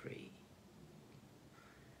be free.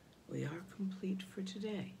 We are complete for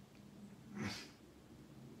today.